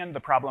understand the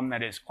problem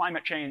that is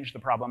climate change, the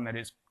problem that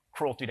is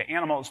cruelty to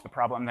animals, the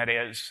problem that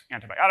is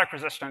antibiotic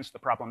resistance, the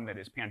problem that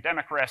is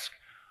pandemic risk.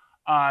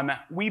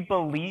 We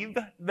believe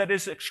that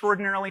is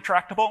extraordinarily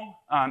tractable.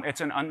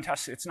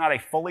 It's not a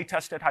fully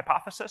tested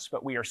hypothesis,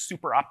 but we are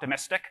super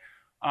optimistic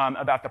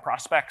about the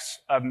prospects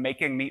of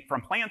making meat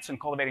from plants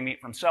and cultivating meat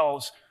from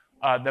cells.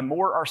 The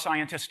more our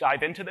scientists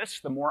dive into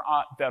this, the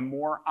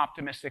more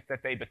optimistic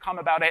that they become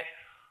about it.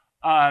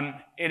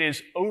 It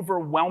is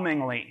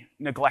overwhelmingly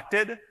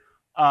neglected.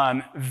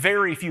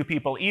 Very few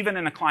people, even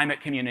in the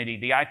climate community,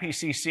 the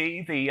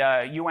IPCC,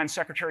 the UN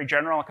Secretary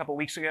General a couple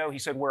weeks ago, he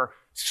said we're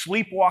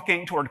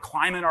sleepwalking toward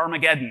climate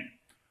Armageddon.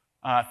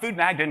 Food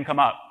and Ag didn't come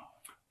up.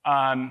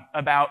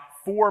 About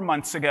 4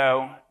 months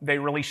ago, they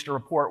released a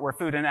report where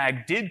Food and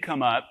Ag did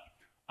come up,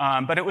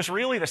 but it was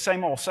really the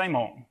same old, same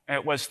old.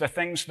 It was the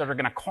things that are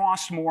going to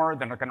cost more,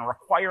 that are going to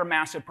require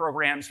massive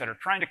programs, that are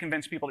trying to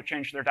convince people to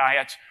change their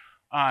diets.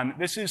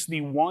 This is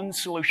the one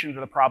solution to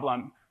the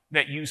problem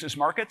that uses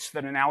markets,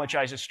 that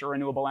analogizes to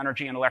renewable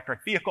energy and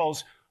electric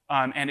vehicles,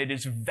 and it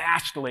is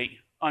vastly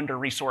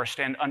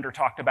under-resourced and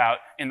under-talked about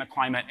in the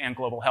climate and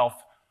global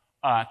health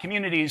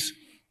communities.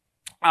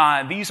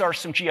 These are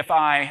some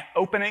GFI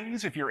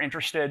openings if you're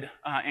interested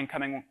in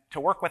coming to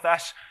work with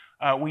us.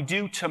 We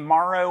do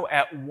tomorrow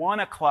at 1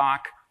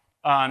 o'clock.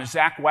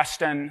 Zach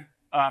Weston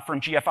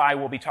from GFI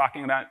will be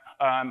talking about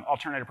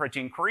alternative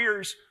protein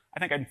careers.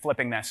 I think I'm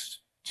flipping this.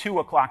 2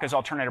 o'clock is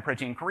alternative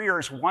protein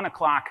careers. 1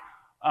 o'clock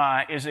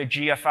is a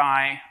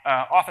GFI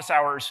office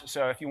hours.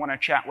 So if you want to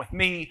chat with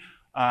me,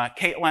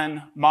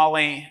 Caitlin,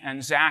 Molly,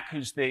 and Zach,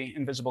 who's the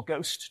invisible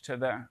ghost to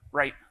the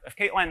right of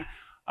Caitlin,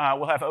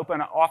 we'll have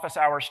open office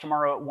hours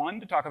tomorrow at 1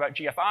 to talk about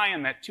GFI,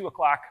 and at 2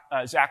 o'clock,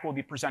 Zach will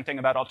be presenting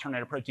about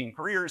alternative protein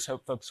careers.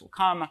 Hope folks will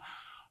come.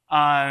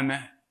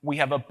 We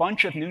have a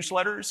bunch of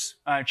newsletters.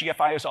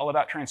 GFI is all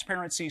about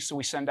transparency, so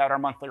we send out our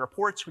monthly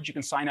reports, which you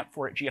can sign up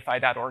for at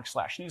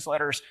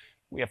gfi.org/newsletters.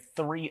 We have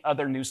 3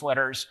 other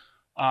newsletters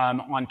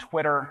on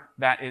Twitter.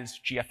 That is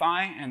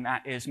GFI, and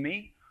that is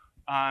me.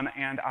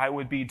 And I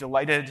would be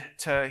delighted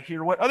to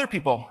hear what other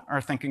people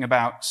are thinking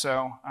about.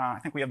 So I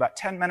think we have about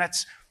 10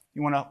 minutes.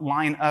 You want to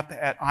line up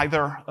at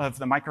either of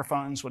the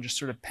microphones. We'll just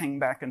sort of ping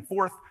back and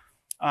forth.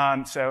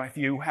 So if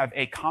you have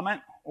a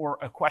comment or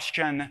a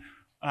question,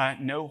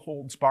 no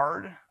holds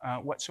barred,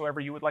 whatsoever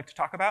you would like to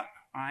talk about,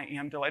 I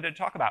am delighted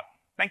to talk about.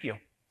 Thank you.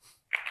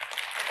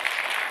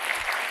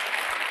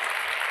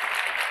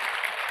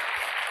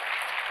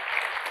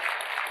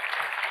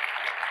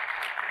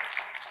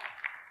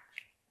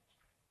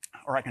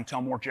 Or I can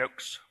tell more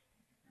jokes.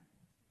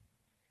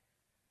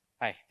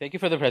 Hi, thank you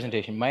for the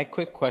presentation. My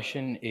quick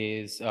question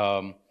is,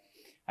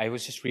 I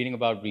was just reading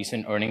about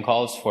recent earning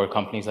calls for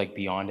companies like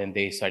Beyond, and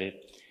they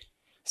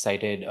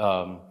cited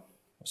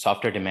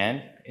softer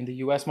demand in the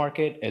US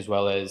market, as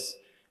well as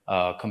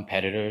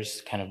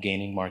competitors kind of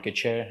gaining market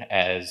share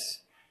as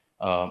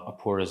a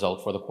poor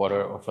result for the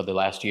quarter or for the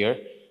last year.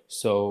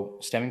 So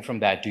stemming from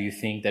that, do you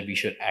think that we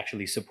should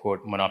actually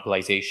support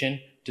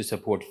monopolization to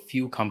support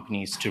few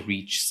companies to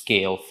reach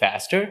scale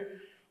faster,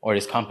 or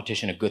is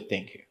competition a good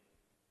thing here?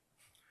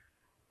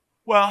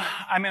 Well,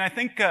 I mean, I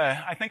think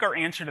our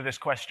answer to this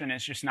question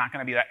is just not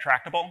going to be that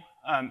tractable.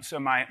 So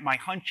my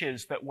hunch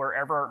is that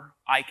wherever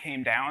I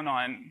came down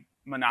on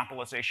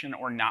monopolization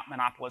or not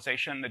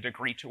monopolization, the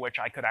degree to which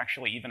I could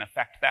actually even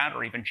affect that,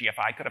 or even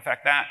GFI could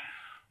affect that,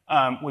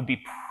 would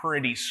be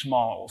pretty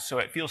small. So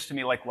it feels to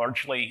me like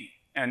largely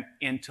an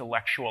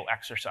intellectual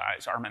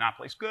exercise. Are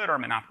monopolies good? Are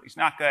monopolies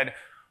not good?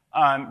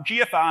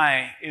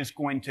 GFI is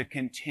going to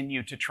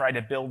continue to try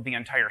to build the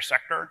entire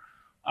sector.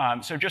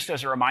 So just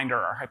as a reminder,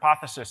 our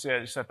hypothesis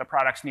is that the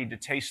products need to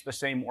taste the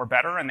same or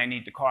better, and they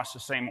need to cost the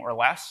same or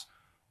less.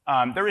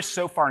 There is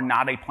so far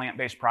not a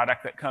plant-based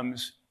product that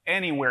comes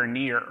anywhere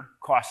near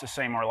cost the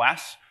same or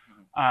less.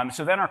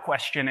 So then our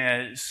question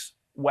is,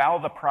 while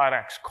the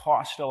products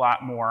cost a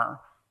lot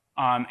more,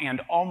 and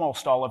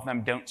almost all of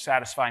them don't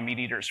satisfy meat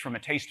eaters from a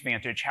taste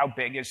vantage, how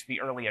big is the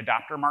early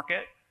adopter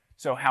market?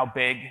 So how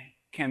big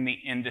can the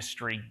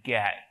industry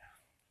get?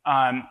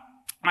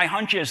 My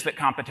hunch is that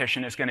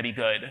competition is going to be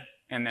good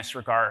in this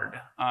regard.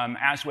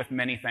 As with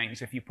many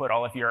things, if you put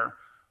all of your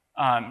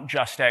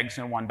just eggs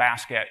in one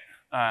basket,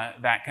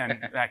 that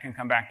can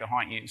come back to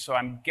haunt you. So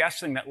I'm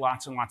guessing that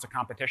lots and lots of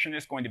competition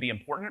is going to be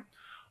important.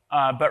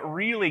 But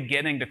really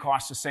getting to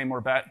cost the same or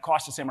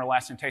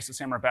less and taste the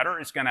same or better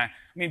is going to, I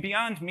mean,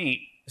 Beyond Meat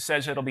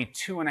says it'll be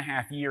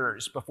 2.5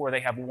 years before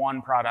they have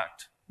one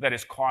product that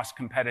is cost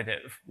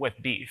competitive with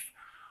beef,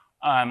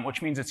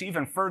 which means it's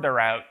even further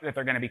out that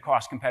they're going to be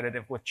cost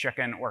competitive with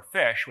chicken or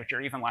fish, which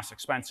are even less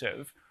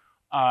expensive.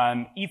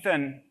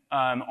 Ethan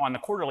on the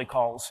quarterly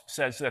calls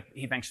says that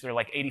he thinks they're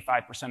like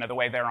 85% of the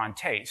way there on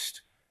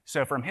taste.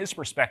 So from his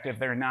perspective,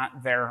 they're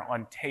not there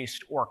on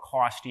taste or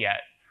cost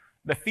yet.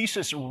 The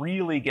thesis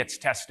really gets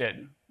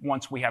tested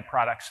once we have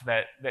products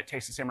that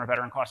taste the same or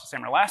better and cost the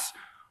same or less.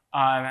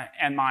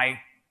 And my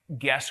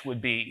guess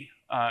would be,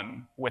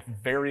 with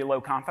very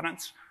low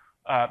confidence,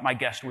 my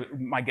guess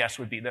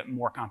would be that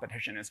more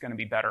competition is going to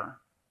be better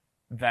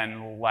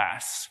than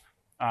less.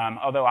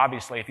 Although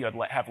obviously if you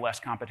have less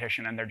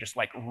competition and they're just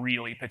like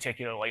really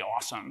particularly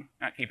awesome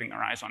at keeping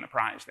their eyes on the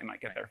prize, they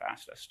might get there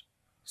fastest.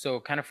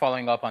 So kind of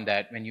following up on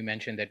that, when you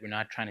mentioned that we're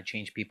not trying to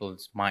change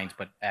people's minds,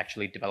 but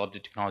actually develop the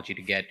technology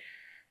to get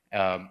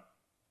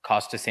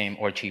cost the same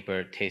or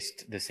cheaper,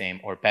 taste the same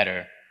or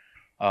better.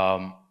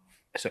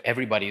 So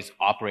everybody's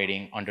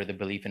operating under the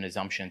belief and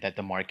assumption that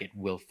the market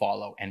will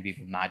follow and we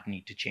will not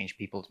need to change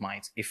people's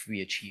minds if we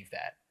achieve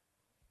that.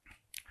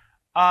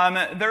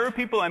 There are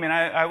people, I mean,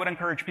 I would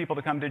encourage people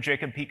to come to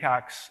Jacob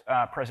Peacock's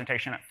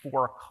presentation at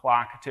 4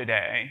 o'clock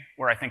today,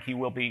 where I think he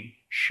will be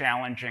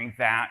challenging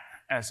that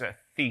as a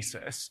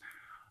thesis.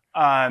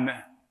 And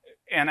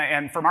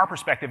from our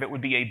perspective, it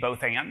would be a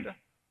both and.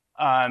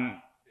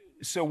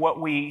 So what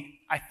we,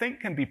 I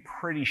think, can be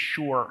pretty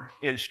sure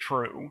is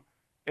true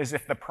is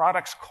if the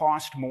products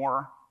cost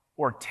more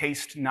or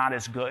taste not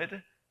as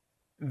good,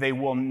 they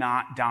will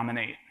not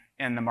dominate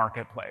in the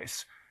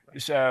marketplace.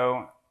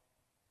 So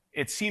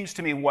it seems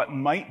to me what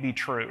might be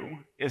true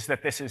is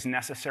that this is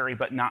necessary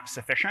but not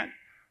sufficient,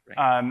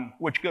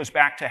 which goes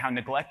back to how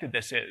neglected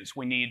this is.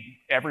 We need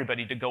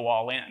everybody to go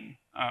all in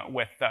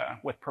with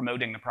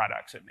promoting the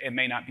products. It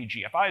may not be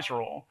GFI's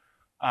role,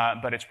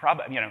 but it's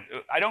probably,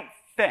 I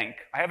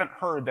haven't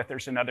heard that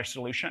there's another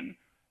solution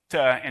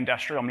to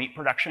industrial meat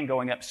production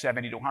going up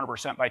 70 to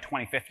 100% by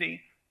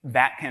 2050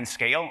 that can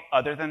scale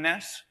other than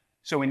this.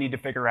 So we need to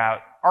figure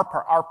out,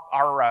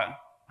 our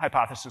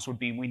hypothesis would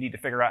be we need to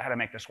figure out how to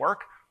make this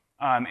work.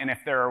 And if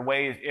there are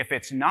ways, if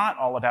it's not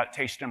all about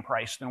taste and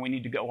price, then we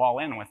need to go all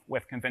in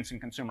with convincing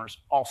consumers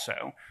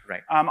also.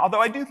 Right. Although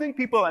I do think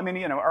people,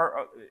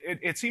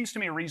 it seems to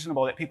me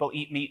reasonable that people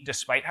eat meat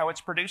despite how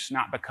it's produced,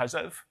 not because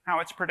of how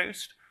it's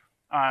produced.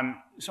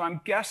 So I'm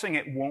guessing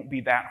it won't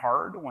be that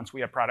hard once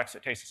we have products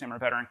that taste the same or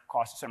better and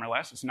cost the same or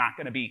less. It's not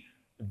going to be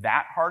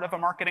that hard of a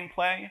marketing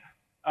play,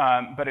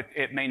 but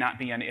it may not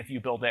be an if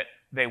you build it,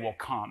 they will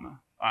come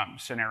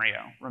scenario.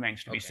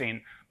 Remains to be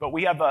seen. But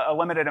we have a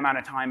limited amount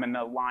of time and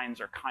the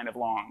lines are kind of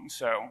long.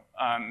 So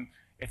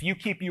if you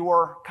keep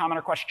your comment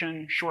or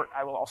question short,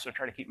 I will also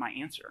try to keep my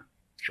answer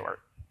short.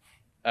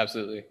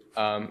 Absolutely.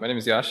 My name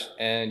is Yash,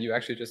 and you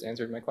actually just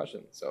answered my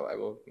question, so I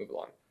will move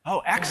along.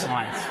 Oh,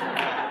 excellent.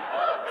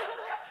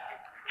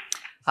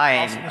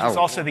 Hi. This is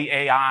also the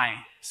AI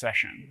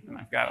session, and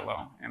I've got a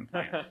little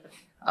input.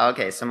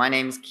 Okay, so my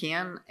name's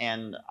Kian,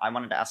 and I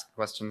wanted to ask a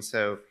question.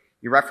 So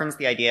you referenced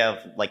the idea of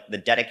like the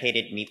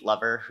dedicated meat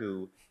lover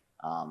who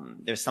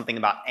there's something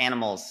about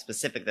animals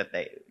specific that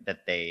they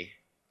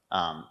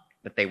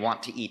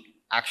want to eat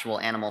actual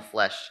animal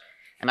flesh,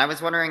 and I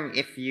was wondering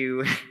if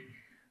you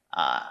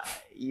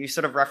you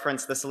sort of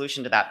referenced the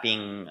solution to that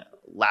being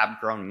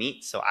lab-grown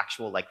meat, so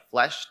actual like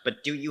flesh,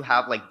 but do you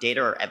have like data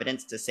or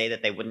evidence to say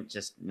that they wouldn't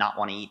just not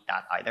want to eat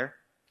that either?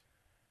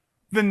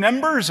 The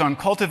numbers on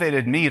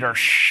cultivated meat are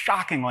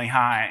shockingly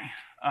high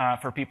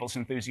for people's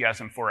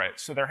enthusiasm for it.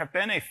 So there have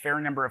been a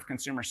fair number of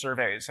consumer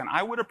surveys, and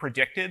I would have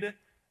predicted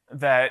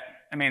that,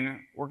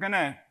 we're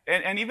gonna,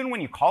 and even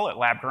when you call it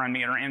lab-grown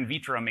meat or in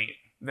vitro meat,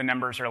 the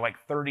numbers are like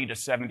 30 to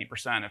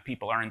 70% of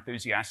people are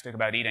enthusiastic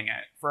about eating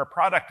it. For a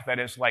product that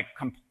is like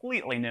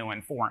completely new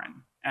and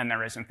foreign, and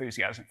there is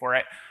enthusiasm for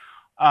it,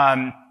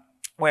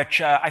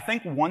 which I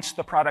think once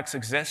the products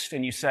exist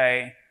and you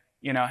say,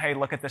 hey,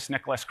 look at this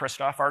Nicholas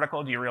Kristof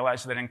article, do you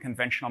realize that in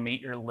conventional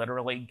meat, you're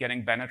literally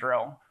getting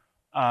Benadryl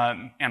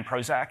and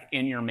Prozac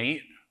in your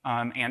meat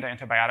and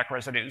antibiotic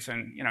residues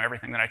and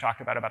everything that I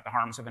talked about the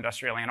harms of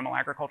industrial animal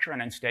agriculture,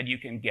 and instead you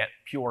can get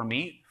pure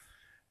meat.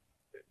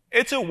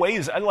 It's a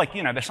ways,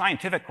 the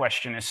scientific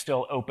question is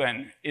still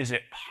open. Is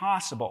it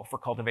possible for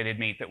cultivated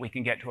meat that we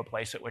can get to a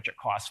place at which it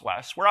costs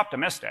less? We're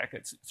optimistic.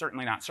 It's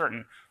certainly not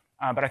certain.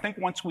 But I think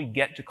once we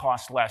get to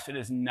cost less, it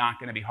is not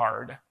going to be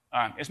hard,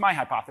 is my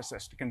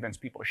hypothesis, to convince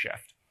people to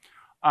shift.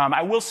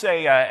 I will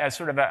say, as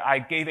sort of I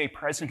gave a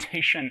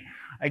presentation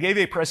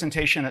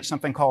at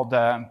something called,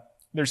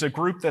 there's a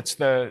group that's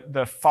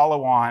the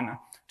follow-on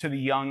to the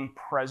Young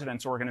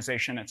Presidents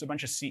Organization. It's a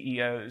bunch of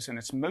CEOs, and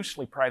it's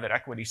mostly private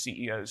equity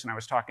CEOs. And I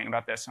was talking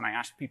about this, and I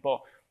asked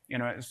people,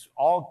 it's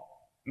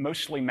all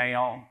mostly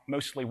male,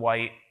 mostly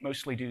white,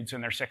 mostly dudes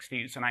in their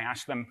 60s. And I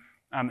asked them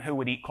who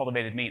would eat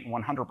cultivated meat, and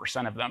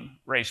 100% of them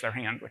raised their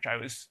hand, which I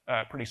was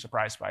pretty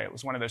surprised by. It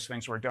was one of those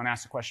things where don't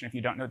ask the question if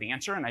you don't know the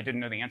answer, and I didn't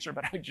know the answer,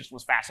 but I just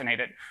was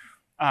fascinated.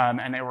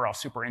 And they were all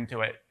super into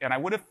it. And I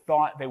would have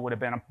thought they would have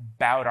been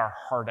about our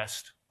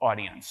hardest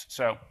audience.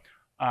 So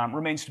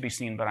remains to be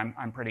seen, but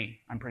I'm pretty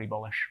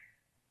bullish.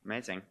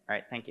 Amazing. All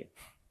right, thank you.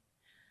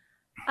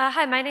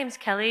 Hi, my name's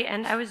Kelly,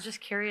 and I was just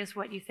curious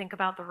what you think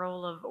about the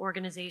role of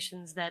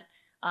organizations that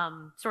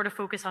sort of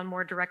focus on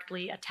more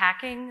directly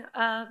attacking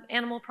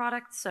animal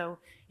products. So,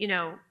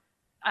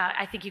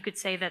 I think you could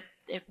say that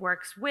it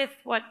works with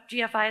what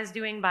GFI is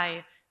doing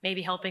by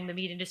maybe helping the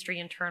meat industry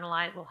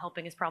internalize, well,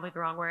 helping is probably the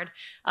wrong word,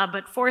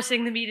 but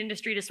forcing the meat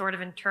industry to sort of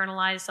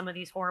internalize some of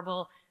these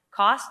horrible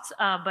costs,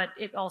 but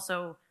it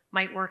also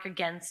might work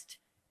against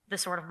the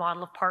sort of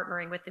model of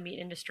partnering with the meat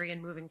industry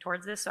and moving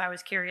towards this. So I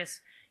was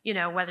curious,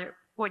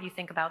 what you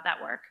think about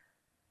that work.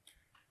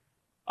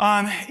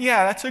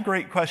 Yeah, that's a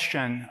great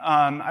question.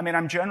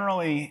 I'm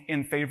generally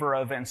in favor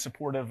of and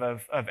supportive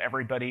of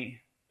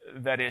everybody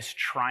that is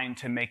trying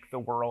to make the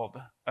world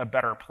a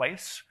better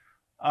place.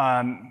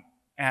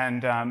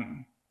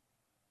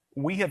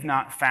 We have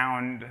not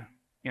found,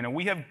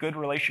 we have good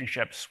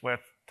relationships with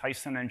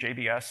Tyson and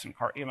JBS and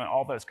even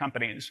all those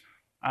companies.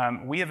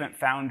 We haven't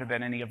found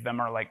that any of them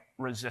are like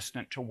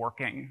resistant to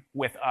working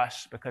with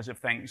us because of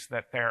things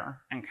that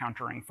they're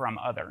encountering from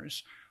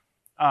others.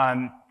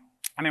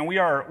 I mean, we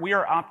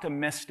are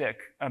optimistic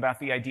about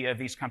the idea of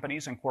these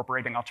companies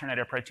incorporating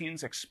alternative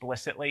proteins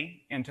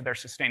explicitly into their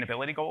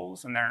sustainability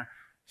goals and their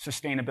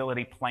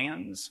sustainability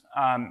plans.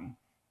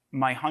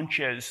 My hunch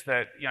is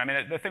that, I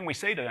mean, the thing we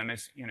say to them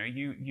is,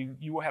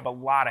 you will have a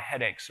lot of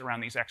headaches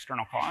around these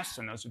external costs,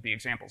 and those would be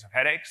examples of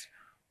headaches.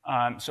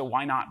 So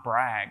why not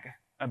brag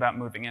about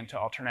moving into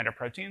alternative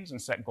proteins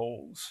and set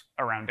goals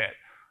around it?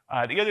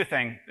 The other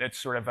thing that's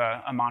sort of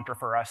a mantra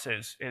for us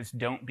is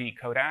don't be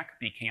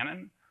Kodak, be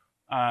Canon,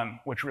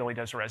 which really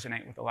does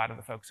resonate with a lot of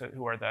the folks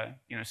who are the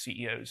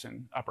CEOs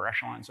and upper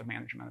echelons of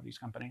management of these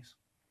companies.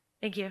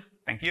 Thank you.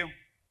 Thank you.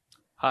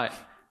 Hi.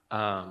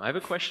 I have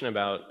a question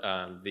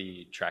about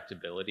the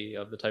tractability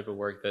of the type of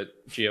work that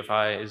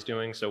GFI is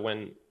doing. So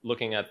when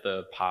looking at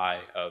the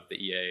pie of the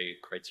EA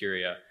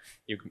criteria,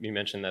 you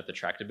mentioned that the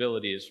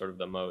tractability is sort of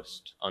the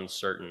most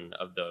uncertain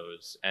of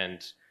those.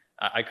 And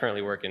I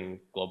currently work in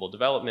global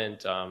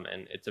development,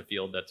 and it's a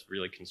field that's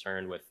really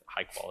concerned with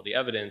high quality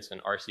evidence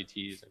and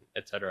RCTs, and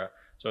et cetera.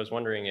 So I was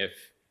wondering if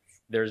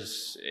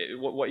there's,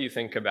 what you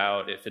think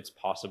about if it's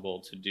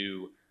possible to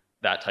do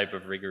that type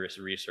of rigorous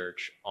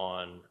research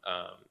on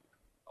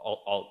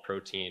alt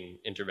protein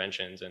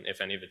interventions, and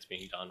if any of it's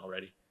being done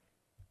already.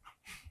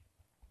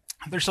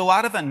 There's a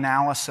lot of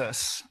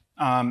analysis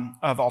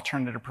of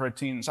alternative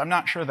proteins. I'm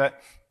not sure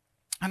that,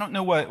 I don't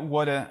know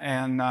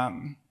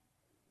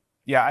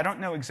I don't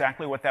know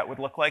exactly what that would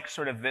look like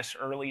sort of this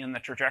early in the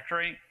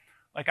trajectory.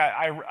 Like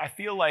I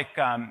feel like,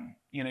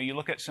 you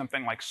look at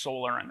something like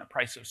solar, and the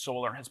price of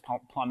solar has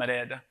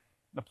plummeted.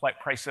 The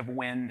price of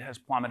wind has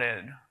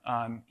plummeted.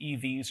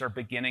 EVs are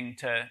beginning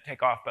to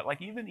take off, but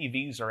like even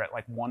EVs are at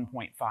like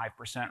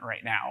 1.5%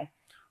 right now.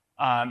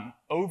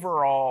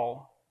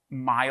 Overall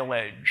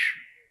mileage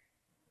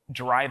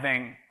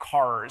driving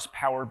cars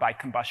powered by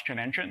combustion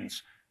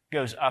engines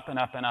goes up and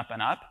up and up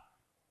and up.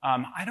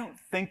 I don't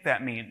think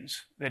that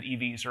means that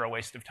EVs are a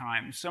waste of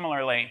time.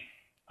 Similarly,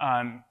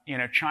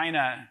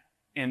 China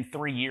in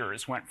 3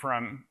 years went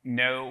from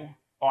no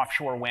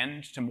offshore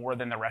wind to more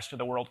than the rest of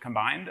the world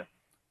combined.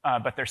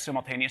 But they're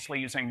simultaneously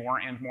using more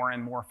and more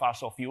and more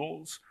fossil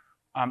fuels.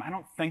 I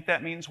don't think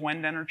that means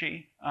wind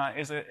energy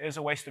is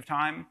a waste of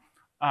time.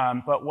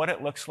 But what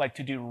it looks like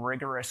to do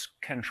rigorous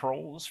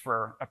controls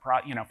for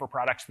for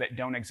products that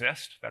don't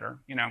exist, that are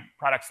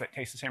products that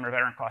taste the same or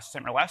better and cost the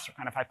same or less, are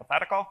kind of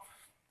hypothetical,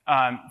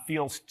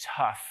 feels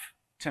tough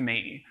to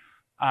me.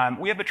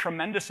 We have a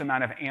tremendous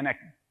amount of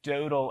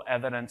anecdotal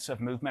evidence of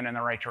movement in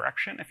the right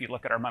direction. If you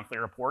look at our monthly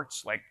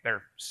reports, like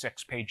they're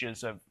 6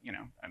 pages of,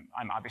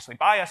 I'm obviously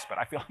biased, but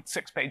I feel like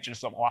 6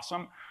 pages of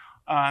awesome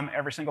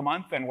every single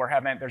month. And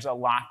there's a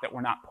lot that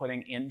we're not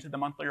putting into the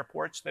monthly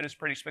reports that is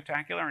pretty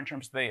spectacular in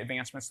terms of the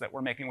advancements that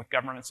we're making with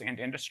governments and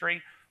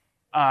industry.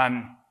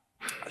 But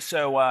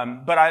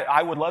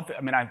I would love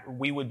to,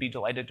 we would be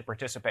delighted to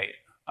participate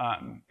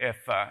if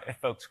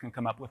folks can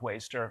come up with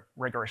ways to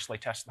rigorously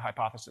test the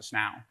hypothesis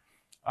now.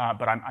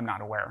 But I'm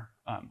not aware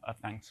of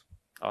things.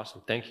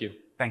 Awesome. Thank you.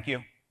 Thank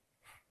you.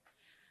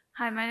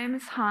 Hi, my name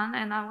is Han,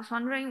 and I was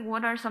wondering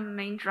what are some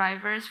main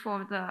drivers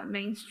for the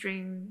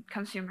mainstream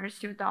consumers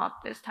to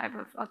adopt this type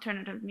of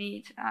alternative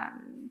meat,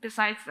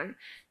 besides the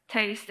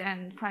taste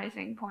and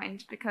pricing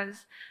points?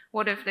 Because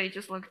what if they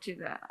just look to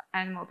the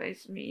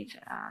animal-based meat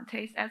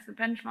taste as the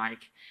benchmark?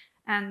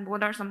 And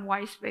what are some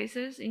white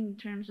spaces in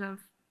terms of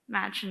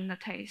matching the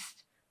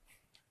taste?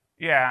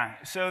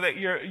 Yeah, so that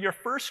your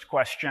first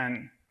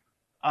question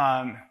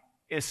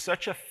is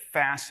such a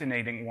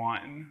fascinating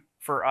one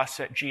for us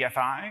at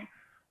GFI,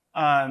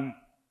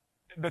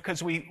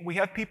 because we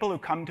have people who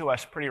come to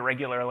us pretty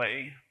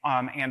regularly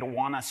and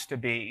want us to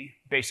be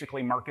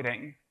basically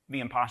marketing the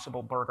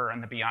Impossible Burger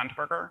and the Beyond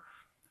Burger,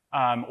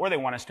 or they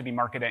want us to be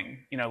marketing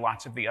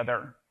lots of the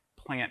other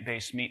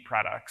plant-based meat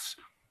products.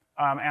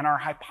 And our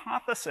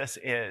hypothesis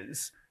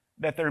is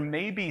that there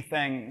may be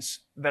things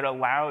that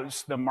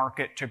allows the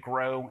market to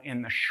grow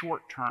in the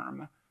short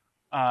term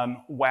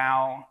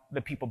while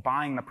the people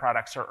buying the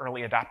products are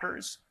early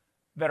adopters,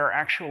 that are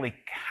actually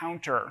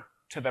counter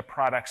to the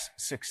products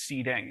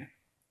succeeding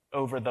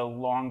over the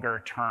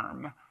longer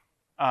term.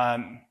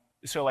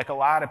 So like a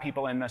lot of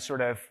people in the sort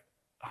of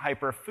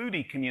hyper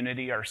foodie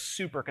community are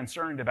super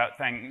concerned about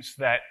things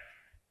that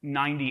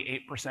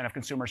 98% of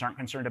consumers aren't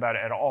concerned about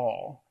at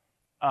all.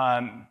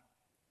 And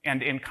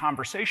in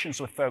conversations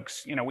with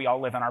folks, we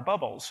all live in our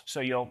bubbles.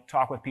 So you'll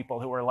talk with people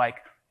who are like,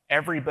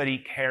 everybody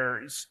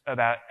cares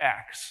about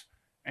X.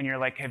 And you're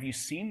like, have you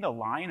seen the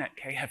line at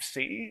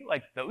KFC?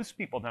 Like, those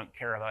people don't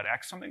care about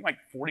X. Something like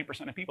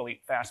 40% of people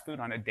eat fast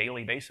food on a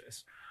daily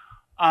basis.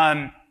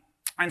 And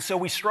so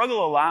we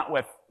struggle a lot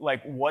with,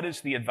 like, what is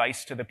the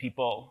advice to the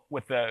people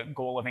with the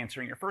goal of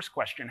answering your first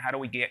question? How do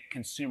we get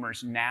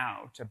consumers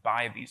now to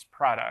buy these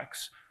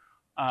products?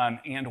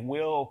 And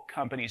will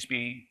companies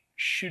be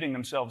shooting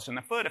themselves in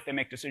the foot if they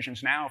make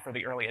decisions now for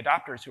the early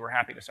adopters who are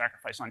happy to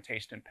sacrifice on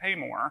taste and pay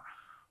more?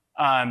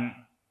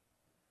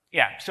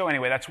 Yeah, so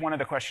anyway, that's one of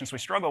the questions we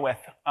struggle with.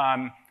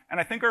 And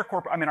I think our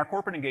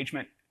corporate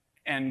engagement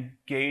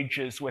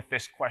engages with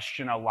this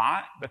question a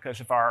lot because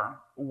of our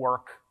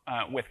work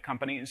with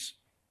companies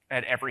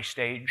at every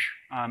stage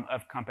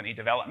of company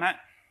development.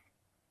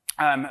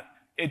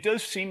 It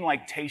does seem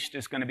like taste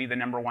is going to be the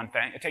number one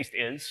thing. Taste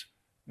is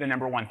the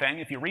number one thing.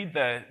 If you read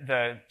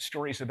the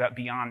stories about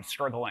Beyond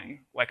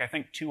struggling, like I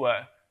think to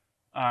an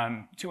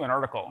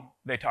article,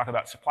 they talk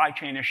about supply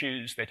chain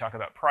issues, they talk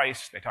about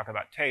price, they talk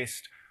about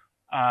taste.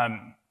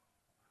 And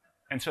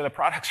so the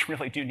products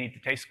really do need to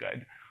taste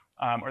good,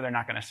 or they're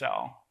not going to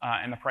sell.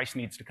 And the price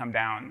needs to come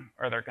down,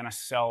 or they're going to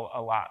sell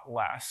a lot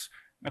less.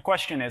 The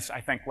question is,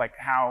 I think, like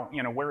how,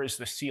 where is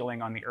the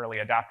ceiling on the early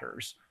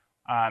adopters?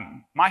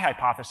 My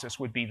hypothesis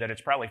would be that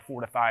it's probably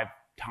 4 to 5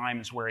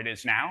 times where it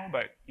is now,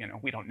 but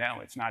we don't know.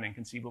 It's not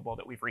inconceivable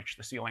that we've reached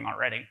the ceiling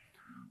already,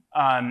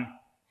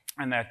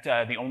 and that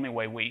the only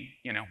way we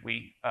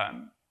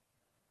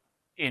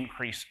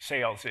increase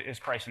sales is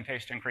price and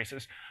taste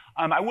increases.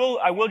 I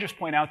will just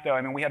point out though,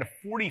 we had a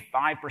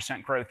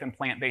 45% growth in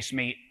plant-based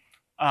meat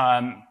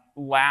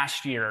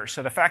last year.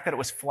 So the fact that it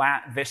was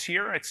flat this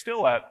year, it's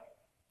still a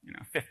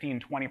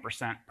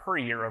 15-20% per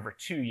year over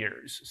 2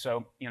 years.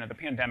 So the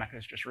pandemic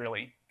has just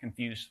really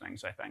confused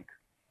things, I think.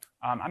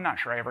 I'm not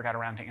sure I ever got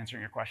around to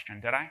answering your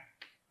question, did I?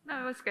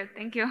 No, it was good.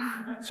 Thank you.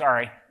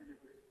 Sorry.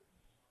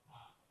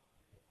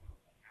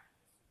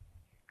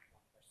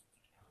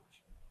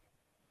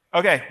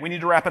 Okay, we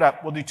need to wrap it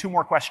up. We'll do 2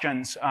 more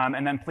questions,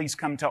 and then please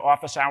come to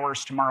office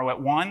hours tomorrow at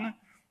 1,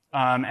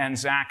 and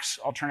Zach's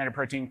alternative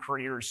protein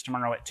careers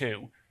tomorrow at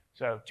 2.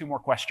 So 2 more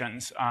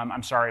questions.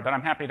 I'm sorry, but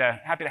I'm happy to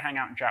hang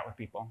out and chat with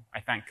people,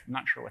 I think. I'm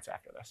not sure what's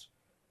after this.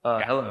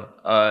 Yeah.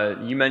 Hello.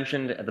 You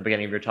mentioned at the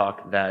beginning of your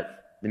talk that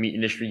the meat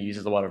industry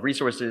uses a lot of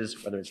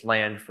resources, whether it's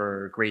land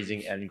for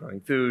grazing and growing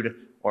food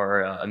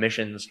or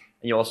emissions.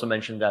 And you also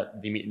mentioned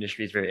that the meat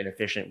industry is very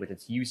inefficient with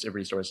its use of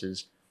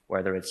resources,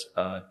 whether it's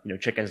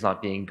chickens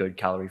not being good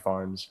calorie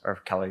farms or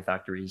calorie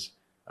factories.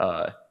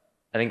 I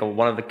think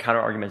one of the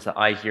counter arguments that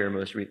I hear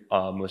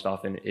most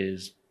often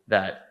is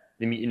that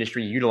the meat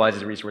industry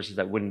utilizes resources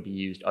that wouldn't be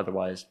used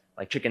otherwise.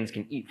 Like chickens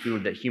can eat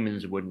food that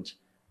humans wouldn't,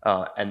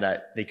 and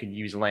that they could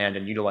use land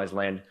and utilize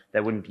land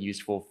that wouldn't be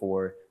useful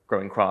for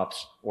growing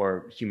crops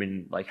or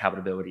human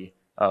habitability.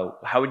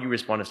 How would you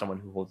respond to someone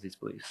who holds these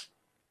beliefs?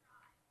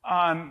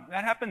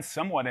 That happens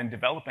somewhat in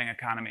developing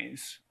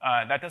economies.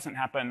 That doesn't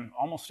happen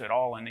almost at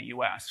all in the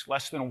US.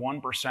 Less than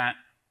 1%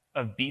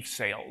 of beef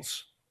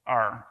sales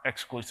are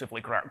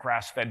exclusively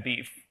grass-fed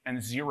beef, and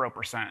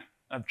 0%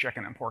 of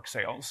chicken and pork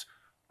sales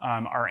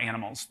are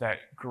animals that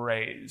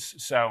graze.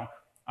 So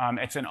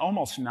it's an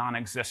almost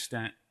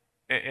non-existent,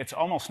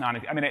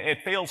 it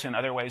fails in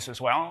other ways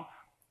as well.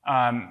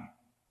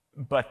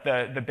 But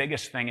the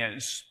biggest thing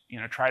is,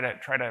 try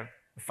to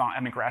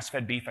find,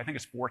 grass-fed beef, I think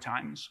is 4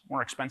 times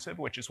more expensive,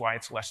 which is why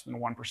it's less than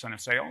 1%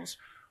 of sales,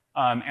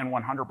 and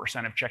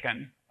 100% of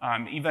chicken.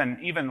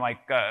 Even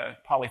like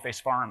Polyface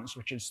Farms,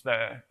 which is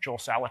the Joel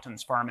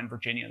Salatin's farm in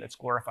Virginia that's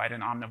glorified in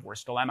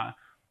Omnivore's Dilemma,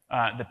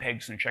 the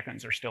pigs and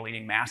chickens are still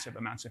eating massive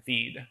amounts of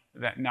feed,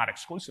 that not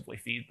exclusively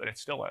feed, but it's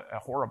still a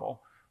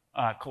horrible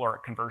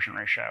caloric conversion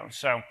ratio.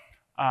 So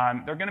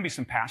there are going to be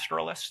some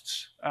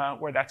pastoralists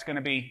where that's going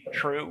to be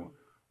true.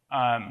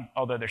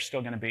 Although there's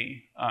still going to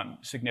be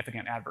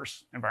significant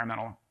adverse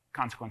environmental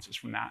consequences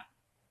from that.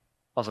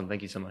 Awesome,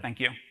 thank you so much. Thank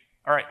you.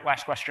 All right,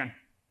 last question.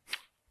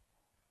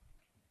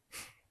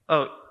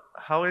 Oh,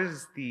 how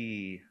is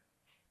in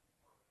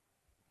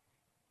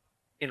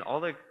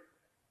all the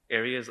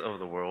areas of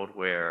the world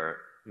where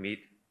meat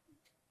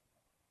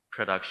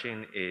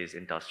production is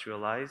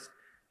industrialized,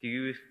 do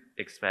you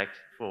expect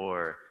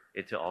for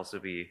it to also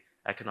be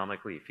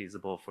economically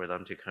feasible for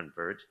them to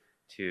convert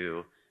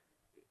to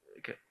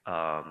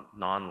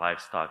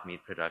non-livestock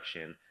meat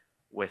production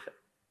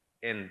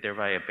and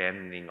thereby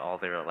abandoning all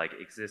their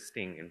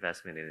existing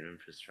investment in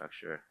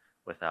infrastructure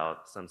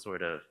without some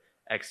sort of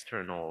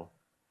external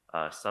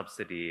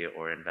subsidy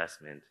or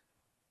investment?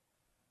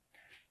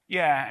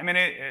 Yeah,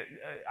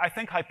 I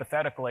think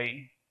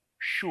hypothetically,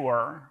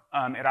 sure.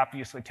 It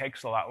obviously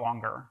takes a lot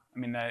longer.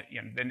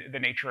 The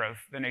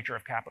nature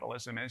of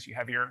capitalism is you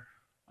have your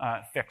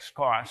fixed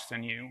costs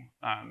and you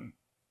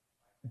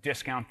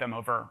discount them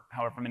over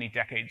however many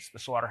decades the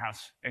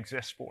slaughterhouse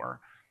exists for.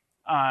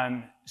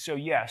 So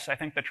yes, I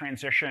think the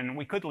transition,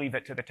 we could leave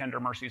it to the tender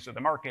mercies of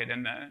the market,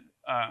 and the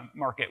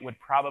market would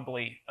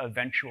probably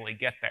eventually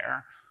get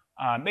there.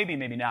 Maybe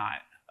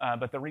not.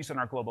 But the reason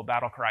our global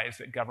battle cry is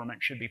that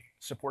government should be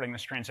supporting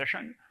this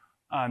transition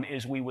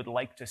is we would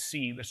like to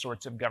see the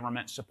sorts of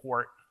government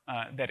support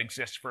that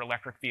exists for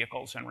electric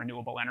vehicles and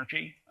renewable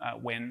energy,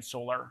 wind,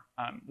 solar,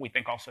 we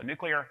think also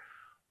nuclear.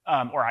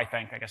 Or I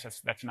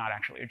guess that's not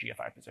actually a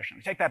GFI position.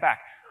 I take that back.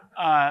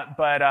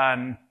 But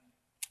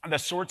the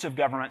sorts of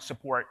government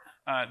support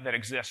that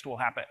exist will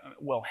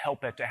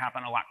help it to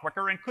happen a lot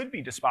quicker and could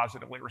be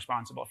dispositively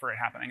responsible for it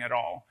happening at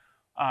all.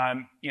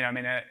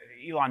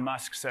 Elon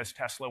Musk says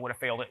Tesla would have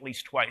failed at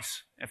least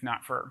twice if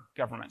not for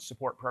government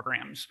support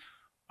programs.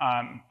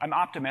 I'm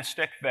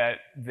optimistic that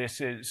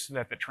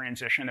the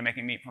transition to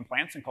making meat from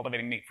plants and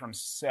cultivating meat from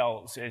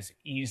cells is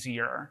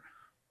easier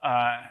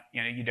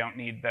You don't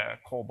need the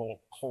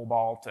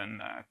cobalt and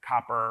the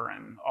copper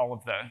and all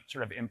of the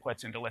sort of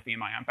inputs into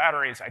lithium-ion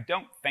batteries. I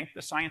don't think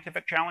the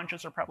scientific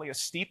challenges are probably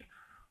as steep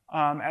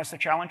as the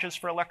challenges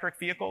for electric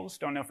vehicles.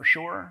 Don't know for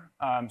sure.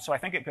 So I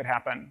think it could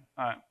happen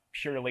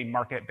purely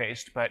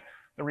market-based, but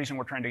the reason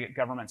we're trying to get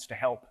governments to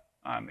help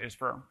is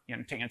for,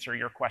 to answer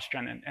your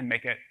question and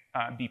make it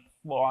be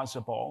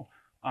plausible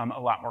a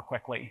lot more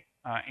quickly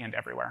and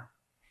everywhere.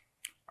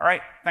 All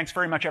right, thanks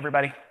very much,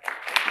 everybody.